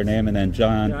 I forget her name, and then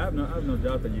John. Yeah, I have no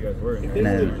doubt that you guys were in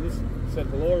there.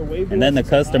 And then the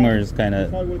customers kind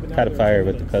of caught a fire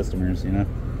with the customers, Yeah,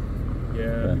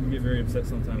 people get very upset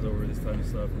sometimes over this type of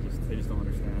stuff. They just don't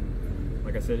understand.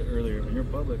 Like I said earlier, when you're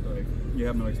public, like you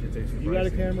have no expectation. You got a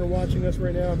camera watching us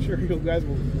right now. I'm sure you guys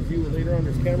will review it later on.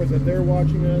 There's cameras that they're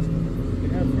watching us. They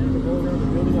have cameras going around the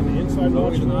building on the inside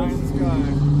watching us.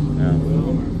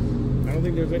 I don't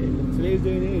think there's any, in today's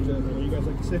day and age, I know you guys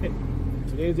like to say, in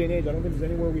today's day and age, I don't think there's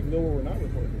anywhere we can go where we're not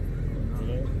recording.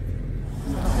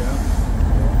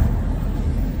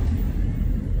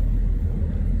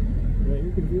 Yeah,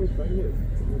 you can do it right here. We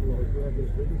have this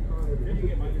business card.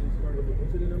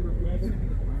 What's the number if you have it?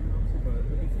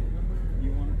 You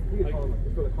want it? You can call them.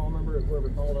 Just go to call number if whoever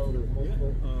called out. There's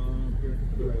multiple. Here.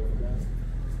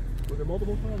 Were there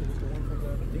multiple calls or just the one from the?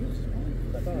 I think it was just one.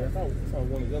 I thought I saw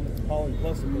one of them calling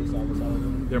plus the post office.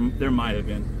 There might have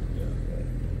been.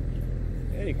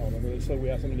 Yeah. Any call number. So we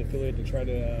have something to affiliate to try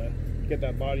to get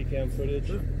that body cam footage.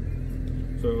 Sure.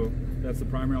 So that's the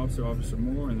primary officer, Officer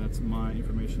Moore, and that's my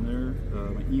information there,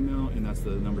 my email, and that's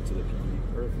the number to the PD.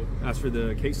 Perfect. As for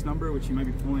the case number, which you might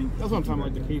be pulling. That's what I'm talking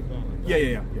about, the case.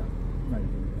 Yeah. Right.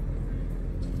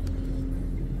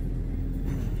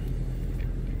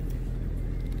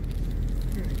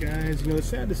 Guys, it's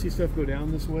sad to see stuff go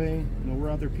down this way. We're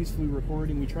out there peacefully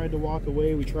recording. We tried to walk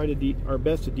away. We tried to our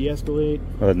best to de-escalate.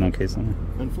 Oh, no case on it.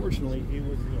 Unfortunately, it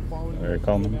was following us,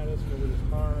 at us with his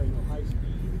car, high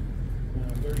speed,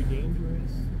 very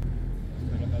dangerous.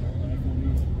 I got that on iPhone.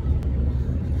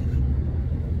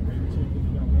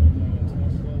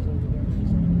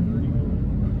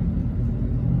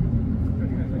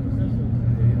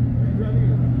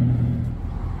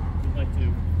 I'd like to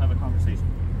have a conversation.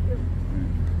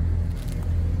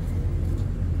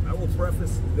 I will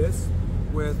preface this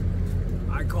with,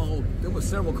 there were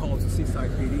several calls to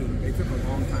Seaside PD. They took a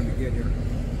long time to get here.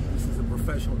 This is a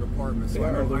professional department, so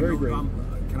I know,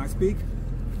 can I speak?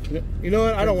 You know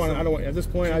what? I don't want. At this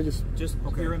point, I just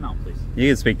hear him out, please. You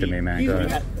can speak to me, man. Go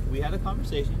ahead. We had a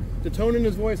conversation. The tone in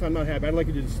his voice, I'm not happy. I'd like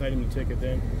you to just cite him the ticket.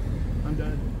 Then I'm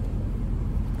done.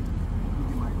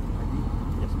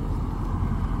 Yes,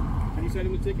 please. Can you cite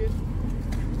him the ticket?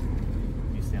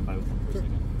 You stand by with him for a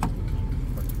second.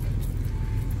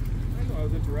 I know I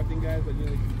was interrupting guys, but you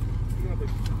don't have to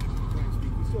try and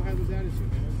speak. He still has his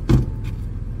attitude, man.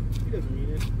 He doesn't mean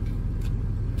it.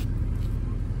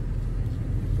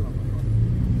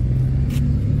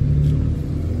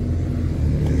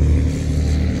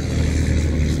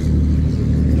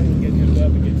 Someone getting hemmed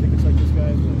up and get tickets like this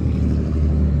guy, but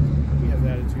he has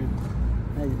attitude.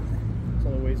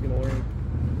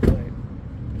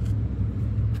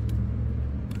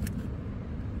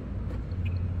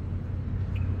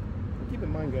 keep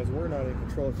in mind, guys, we're not in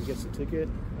control if he gets a ticket.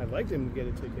 I'd like him to get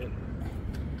a ticket.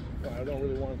 Well, I don't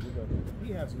really want him to, but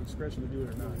he has some discretion to do it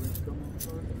or not.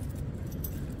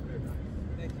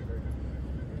 Thank you very much.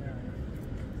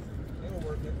 It'll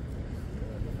work it.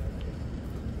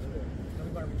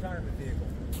 Nothing but a retirement vehicle.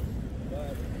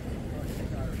 But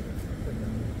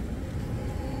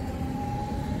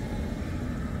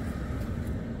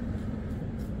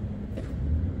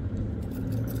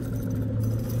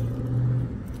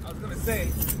I was gonna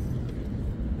say,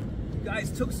 you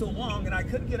guys took so long and I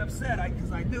couldn't get upset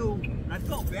because I knew, and I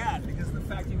felt bad because of the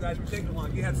fact you guys were taking so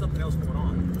long. You had something else going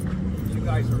on. You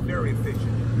guys were very efficient.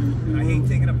 And I hate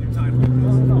taking up your time like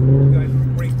this. You guys were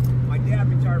great. My dad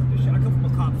retired from the shop. I come from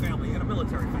a cop family and a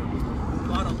military family.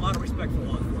 A lot of respect for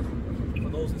law enforcement. For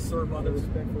those that serve others.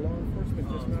 Respect for law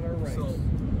enforcement, just not our rights. So,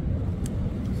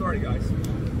 sorry guys. You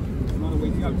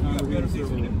got better things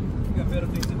to do. You got better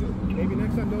things to do. Maybe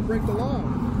next time don't break the law.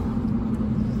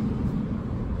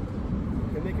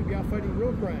 And they could be out fighting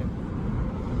real crime.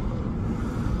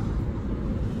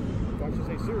 Why should I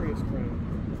say serious crime?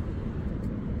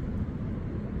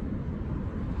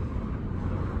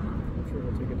 I'm sure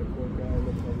we'll take it to court, guy.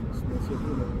 Looks like he's dismissive.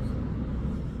 Who knows?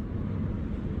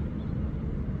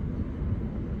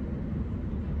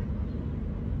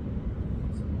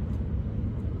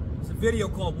 It's a video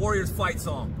called Warriors Fight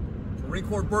Song. Marine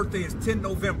Corps birthday is 10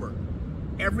 November.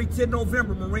 Every 10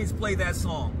 November, Marines play that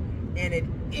song. And it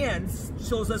ends,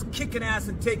 shows us kicking ass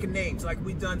and taking names like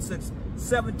we've done since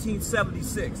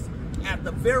 1776. At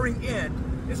the very end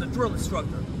is a drill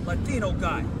instructor, Latino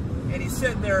guy. And he's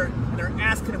sitting there and they're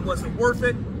asking him, was it worth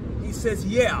it? He says,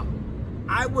 yeah,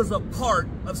 I was a part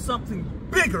of something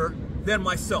bigger than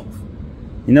myself.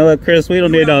 You know what, Chris? We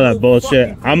don't need all that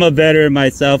bullshit. I'm a veteran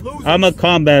myself. I'm a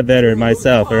combat veteran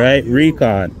myself, all right?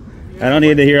 Recon. I don't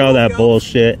need to hear all that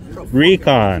bullshit.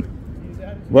 Recon.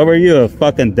 What were you, a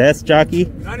fucking desk jockey?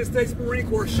 United States Marine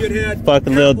Corps shithead.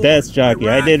 Fucking little desk jockey.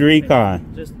 I did recon.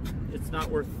 Just, it's not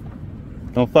worth.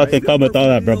 Don't fucking come with all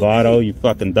that bravado, you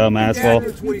fucking dumb asshole.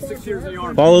 26 years in the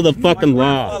Army. Follow the fucking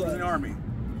law. I was in the Army.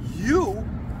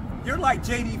 You're like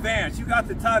J.D. Vance. You got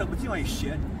the title, but you ain't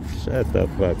shit. Shut the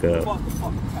fuck up. Fuck the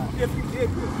fucking title. If you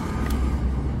did good.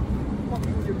 Fuck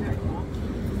you with your neck, huh?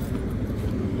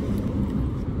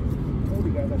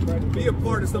 Be a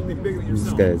part of something bigger than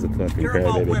yourself. This guy's a fucking Care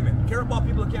about crybaby. women. Care about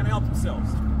people that can't help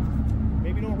themselves.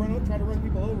 Maybe don't try to run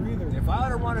people over either. If I had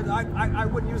to run it, I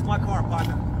wouldn't use my car,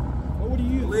 partner. What would you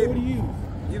use? Believe What would you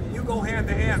use? You go hand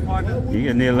to hand, partner. You're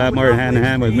gonna need a lot more hand to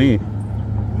hand with me.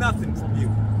 Nothing from you.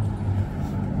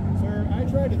 Sir, I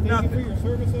tried to thank you for your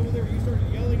service over there. You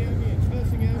started yelling at me and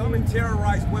cussing at me. Come and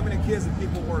terrorize women and kids and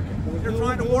people working. They're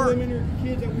trying to work. Women or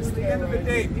kids that It's the end of the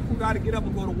day. People got to get up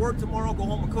and go to work tomorrow, go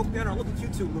home and cook dinner. Look at you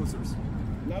two losers.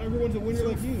 Not everyone's a winner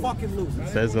like you. Fucking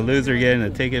losers. Says the loser getting a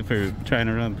ticket for trying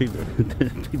to run people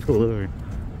over.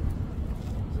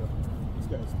 This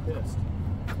guy's pissed.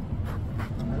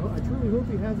 I truly hope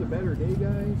he has a better day,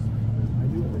 guys. I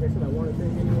do, like I said, I want to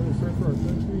thank anyone who served for our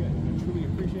country. I truly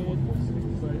appreciate it.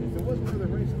 But if it wasn't for the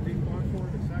rights that they fought for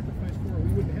and sacrificed for, we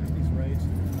wouldn't have these rights.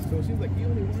 So it seems like he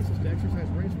only wants us to exercise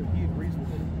rights when he agrees with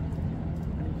it.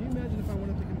 I mean, can you imagine if I went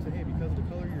up to him and said, hey, because of the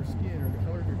color of your skin or the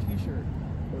color of your t-shirt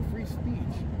or free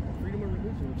speech, freedom of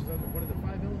religion, which is one of the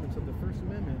 5 elements of the First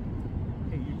Amendment,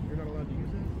 hey, you're not allowed to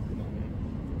use that? Come on, man.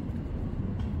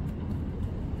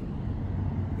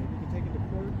 Maybe you can take it to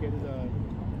court, get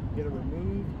it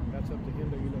removed. That's up to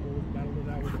him to battle it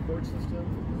out with the court system.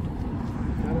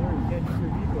 I don't know, you can't use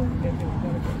your vehicle. You can't get it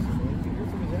done against him. You can hear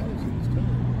from his attitude, he's telling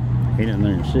you. He didn't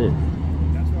learn shit.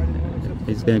 That's why I didn't want to accept.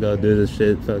 He's gonna go do this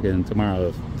shit fucking tomorrow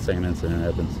if the same incident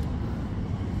happens.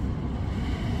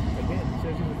 Again, he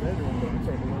says he's a veteran, but I'm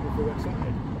starting to wonder for what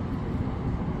side.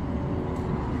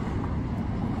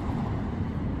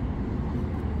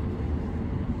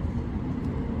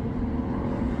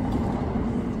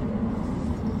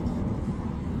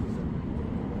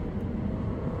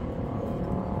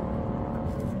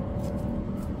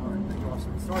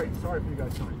 Sorry for you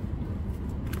guys signing.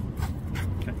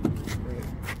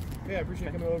 Yeah, I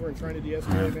appreciate coming over and trying to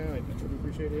de-escalate now. I truly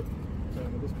appreciate it.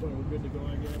 At this point, we're good to go,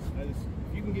 I guess.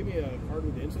 If you can give me a card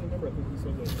with the incident number, I think he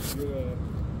said that you're the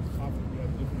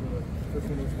first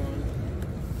one to respond.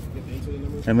 Get the incident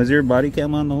number. And was your body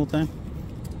cam on the whole time?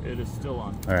 It is still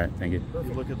on. All right, thank you. If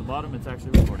you look at the bottom, it's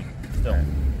actually recording. Still. Right.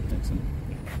 Excellent.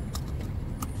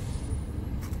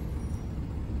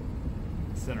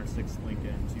 Center 6 link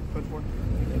into Pushmore.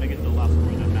 I get the last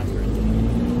one that master incident.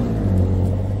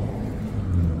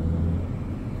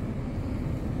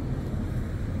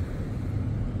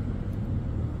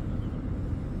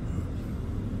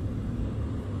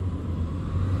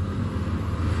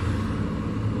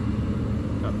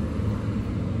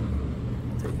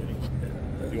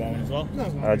 well? No,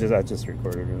 it's not. I just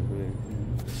recorded real quick.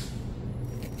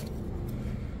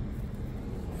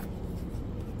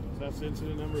 So that's the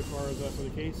incident number as far as for the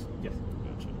case? Yes.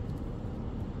 Gotcha.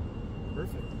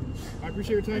 Perfect. I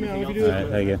appreciate your time, man. I hope you All do right, it. I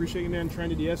thank you. appreciate you, man, trying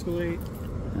to de-escalate.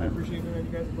 I appreciate that you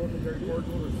guys are both very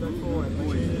cordial and respectful. I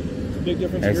appreciate it. It's a big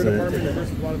difference in your department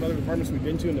versus a lot of other departments we've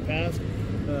been to in the past.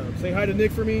 Say hi to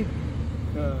Nick for me.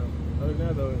 Other than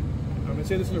that, though, I'm going to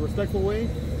say this in a respectful way.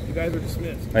 You guys are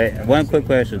dismissed. Wait, one quick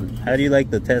question. How do you like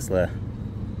the Tesla?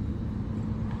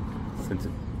 It's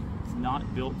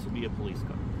not built to be a police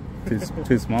car.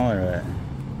 Too small or what?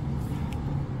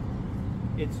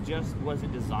 It's just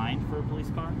wasn't designed for a police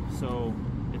car, so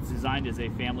it's designed as a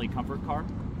family comfort car.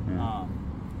 Yeah.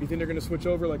 You think they're going to switch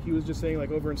over, like he was just saying,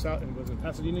 like over in South, and was it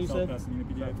Pasadena? You said Pasadena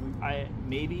PD, I believe.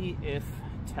 Maybe if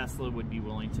Tesla would be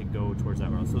willing to go towards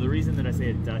that route. So the reason that I say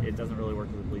it doesn't really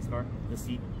work with a police car, the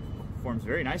seat forms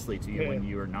very nicely to you when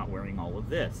you are not wearing all of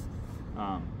this.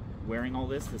 Wearing all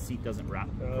this, the seat doesn't wrap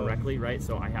correctly, right?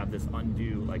 So I have this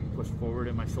undue, like, push forward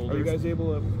in my shoulders. Are you guys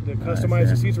able to customize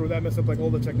the seats, or would that mess up like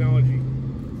all the technology?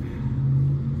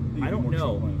 I don't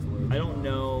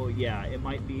know. Yeah, it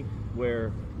might be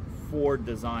where Ford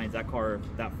designs that car.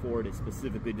 That Ford is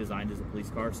specifically designed as a police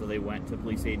car, so they went to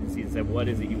police agencies and said, "What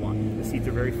is it you want?" The seats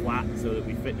are very flat, so that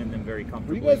we fit in them very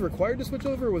comfortably. Were you guys required to switch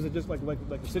over, or was it just like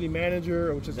the city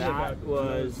manager, or which is that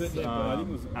was? I think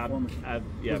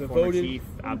it was former chief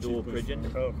Abdul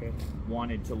Pridgen. Oh, okay.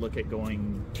 Wanted to look at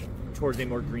going towards a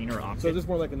more greener option. So is this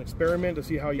more like an experiment to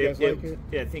see how you guys like it?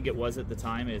 I think it was at the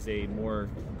time as a more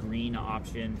green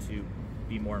option to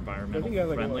be more environmental I think you have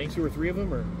like friendly. 2 or 3 of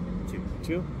them, or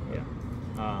two?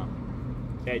 Yeah.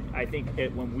 I think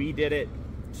when we did it,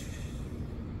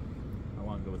 how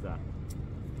long ago was that?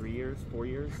 3 years, 4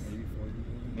 years?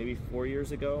 Maybe 4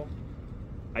 years ago.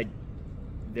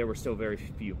 There were still very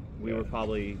few. We were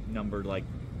probably numbered like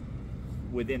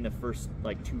within the first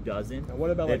like 2 dozen. Now what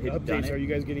about like updates? Are you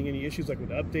guys getting any issues like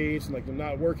with updates and like them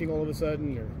not working all of a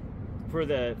sudden? Or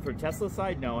for Tesla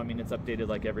side, no. I mean, it's updated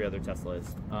like every other Tesla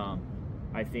is.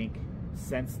 I think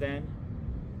since then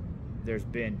there's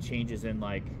been changes in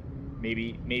like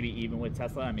maybe even with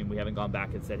Tesla. I mean, we haven't gone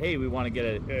back and said, hey, we want to get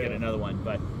another one.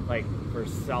 But like for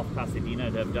South Pasadena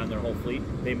to have done their whole fleet,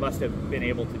 they must have been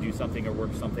able to do something or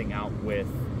work something out with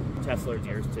Tesla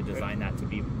engineers to design that to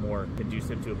be more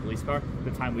conducive to a police car.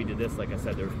 The time we did this, like I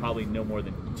said, there was probably no more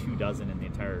than 2 dozen in the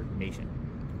entire nation.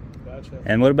 Gotcha.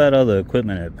 And what about all the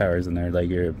equipment it powers in there, like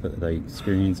your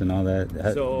screens and all that?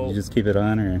 So you just keep it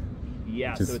on, or?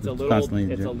 Yeah, so it's a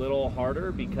little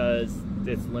harder because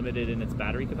it's limited in its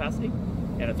battery capacity,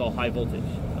 and it's all high voltage.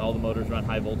 All the motors run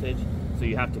high voltage, so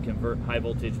you have to convert high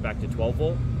voltage back to 12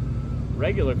 volt.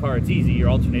 Regular car, it's easy. Your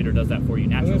alternator does that for you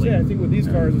naturally. I think with these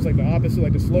cars, it's like the opposite.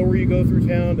 Like the slower you go through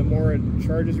town, the more it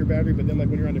charges your battery. But then, like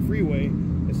when you're on the freeway,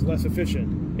 it's less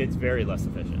efficient. It's very less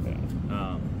efficient. Yeah.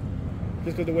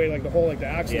 Just because the way, like the whole, like the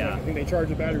axle, like, I think they charge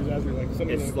the batteries as you're like something.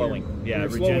 It's slowing. You're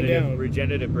slowing down.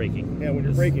 Regenerative braking. Yeah, when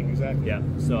you're braking, exactly. Yeah.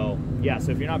 So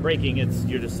if you're not braking,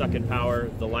 you're just sucking power.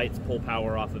 The lights pull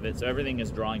power off of it, so everything is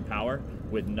drawing power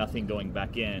with nothing going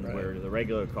back in. Right. Where the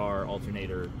regular car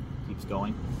alternator keeps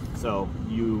going. So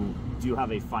you do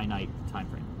have a finite time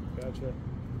frame. Gotcha.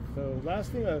 So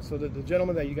last thing, so the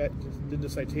gentleman that you guys did the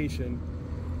citation,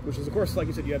 which is, of course, like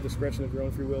you said, you have discretion of your own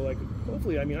free will. Like,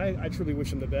 hopefully, I mean, I truly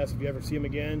wish him the best. If you ever see him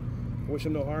again, I wish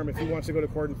him no harm. If he wants to go to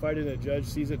court and fight it and a judge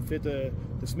sees it fit to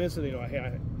dismiss it,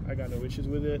 hey, I got no issues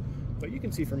with it. But you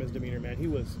can see from his demeanor, man, he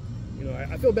was,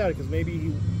 I feel bad because maybe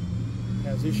he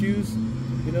has issues,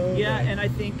 Yeah, and I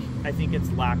think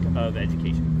it's lack of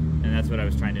education. And that's what I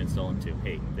was trying to instill into.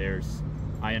 Hey,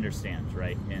 I understand,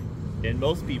 right? And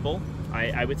most people,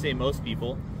 I would say most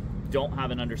people, don't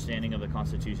have an understanding of the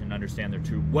Constitution, understand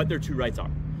what their true rights are.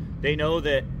 They know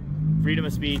that freedom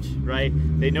of speech, right?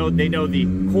 They know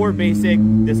the core basic.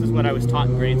 This is what I was taught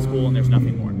in grade school, and there's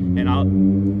nothing more.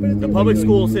 And the public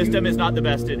school system is not the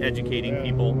best at educating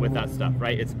people with that stuff,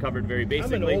 right? It's covered very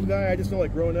basically. I'm an old guy. I just know,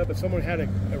 like growing up, if someone had a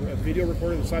video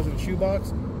recorder the size of a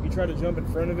shoebox, you try to jump in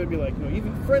front of it, be like,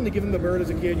 even friendly, give him the bird as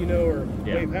a kid, or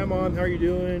wave, "Hi, Mom, how are you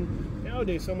doing?"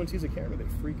 Nowadays, someone sees a camera, they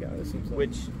freak out. It seems like.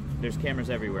 Which there's cameras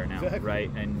everywhere now, right?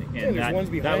 And that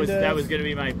was going to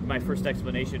be my first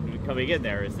explanation coming in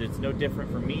there. Is it's no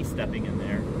different for me stepping in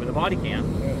there with a body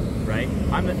cam, right?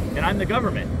 I'm the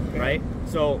government, right?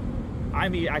 So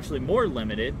I'm actually more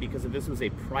limited because if this was a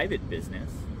private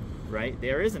business, right?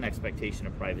 There is an expectation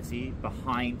of privacy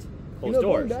behind closed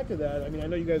doors. Going back to that, I mean, I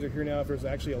know you guys are here now if there's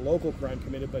actually a local crime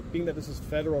committed, but being that this is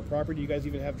federal property, you guys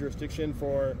even have jurisdiction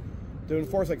to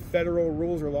enforce like federal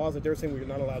rules or laws that they're saying we're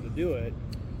not allowed to do it.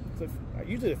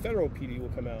 usually the federal PD will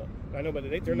come out. I know, but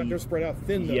they're spread out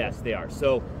thin though. Yes, they are.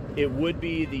 So it would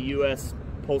be the U.S.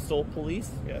 Postal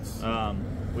Police. Yes.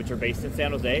 Which are based in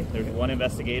San Jose. There's one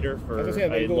investigator for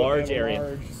a large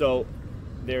area. So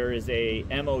there is a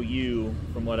MOU,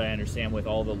 from what I understand, with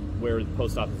all where the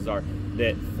post offices are,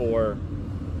 that for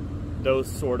those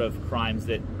sort of crimes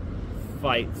that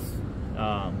fights,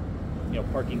 you know,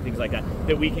 parking, things like that,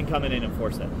 that we can come in and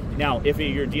enforce that. Now, if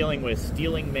you're dealing with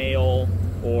stealing mail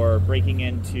or breaking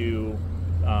into,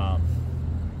 I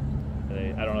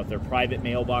don't know if they're private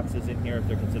mailboxes in here, if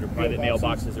they're considered private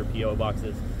mailboxes or PO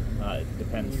boxes. It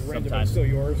depends sometimes. Still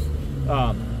yours.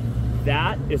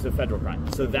 That is a federal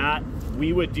crime. So that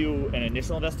we would do an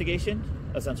initial investigation,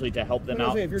 essentially to help them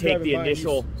out. Take the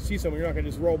initial. See someone, you're not going to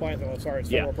just roll by and go, "Oh, sorry,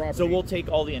 it's federal property." So we'll take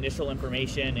all the initial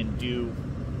information and do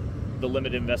the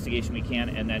limited investigation we can,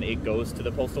 and then it goes to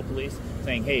the Postal Police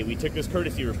saying, "Hey, we took this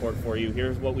courtesy report for you.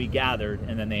 Here's what we gathered,"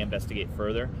 and then they investigate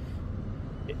further.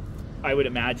 I would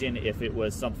imagine if it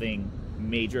was something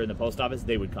major in the post office,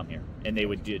 they would come here and they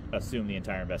would assume the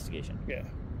entire investigation. Yeah.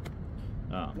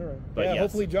 All right. But yeah, yes.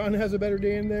 Hopefully John has a better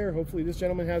day in there. Hopefully this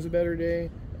gentleman has a better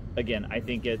day. Again, I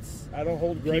think it's. I don't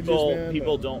hold grudges,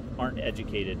 people aren't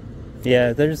educated.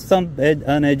 Yeah, there's some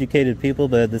uneducated people,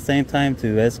 but at the same time,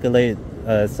 to escalate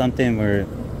something where,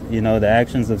 you know, the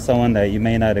actions of someone that you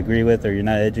may not agree with or you're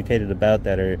not educated about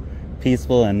that are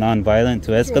peaceful and non-violent,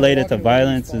 to escalate it to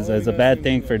violence is a bad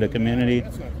thing for the community.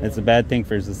 It's a bad thing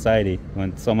for society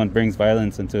when someone brings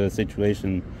violence into a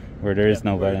situation where there is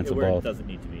no violence involved. It doesn't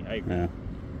need to be. I agree. Yeah.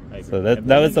 I agree. So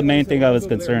that was the main thing I was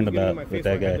concerned about with that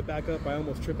I had guy. to back up. I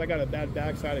almost tripped. I got a bad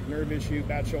backside, nerve issue,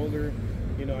 bad shoulder.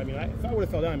 You know, I mean, if I would have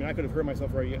fell down, I mean, I could have hurt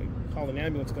myself or called an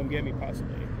ambulance to come get me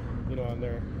possibly, you know, on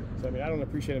there. So, I mean, I don't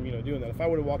appreciate him, you know, doing that. If I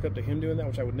would have walked up to him doing that,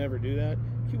 which I would never do that,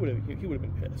 he would have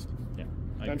been pissed. Yeah.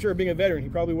 I'm sure being a veteran, he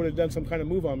probably would have done some kind of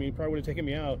move on me. He probably would have taken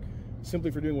me out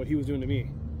simply for doing what he was doing to me.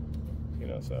 You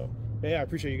know, so, yeah, I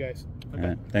appreciate you guys. Okay. All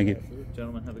right, thank you.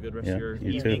 Gentlemen, have a good rest Yeah, of your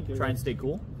you evening. too. Try and stay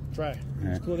cool. Try. Yeah.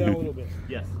 Just cool down a little bit.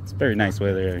 Yes. It's very nice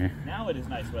weather out here. Now it is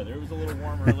nice weather. It was a little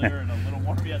warm earlier and a little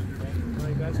warm yesterday. All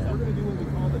right, guys, we're going to do what we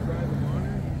call the drive of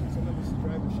honor. Sometimes this is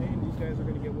drive of shame. These guys are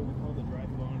going to get what we call the drive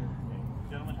of honor. Okay?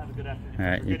 Gentlemen, have a good afternoon. All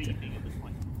right, Or you good too. evening at this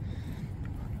point.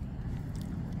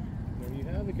 There you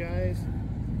have it, guys.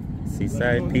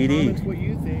 Seaside Let me know in the PD. comments what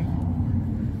you think.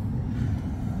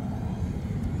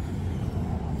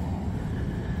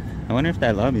 I wonder if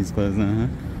that lobby's closed now, huh?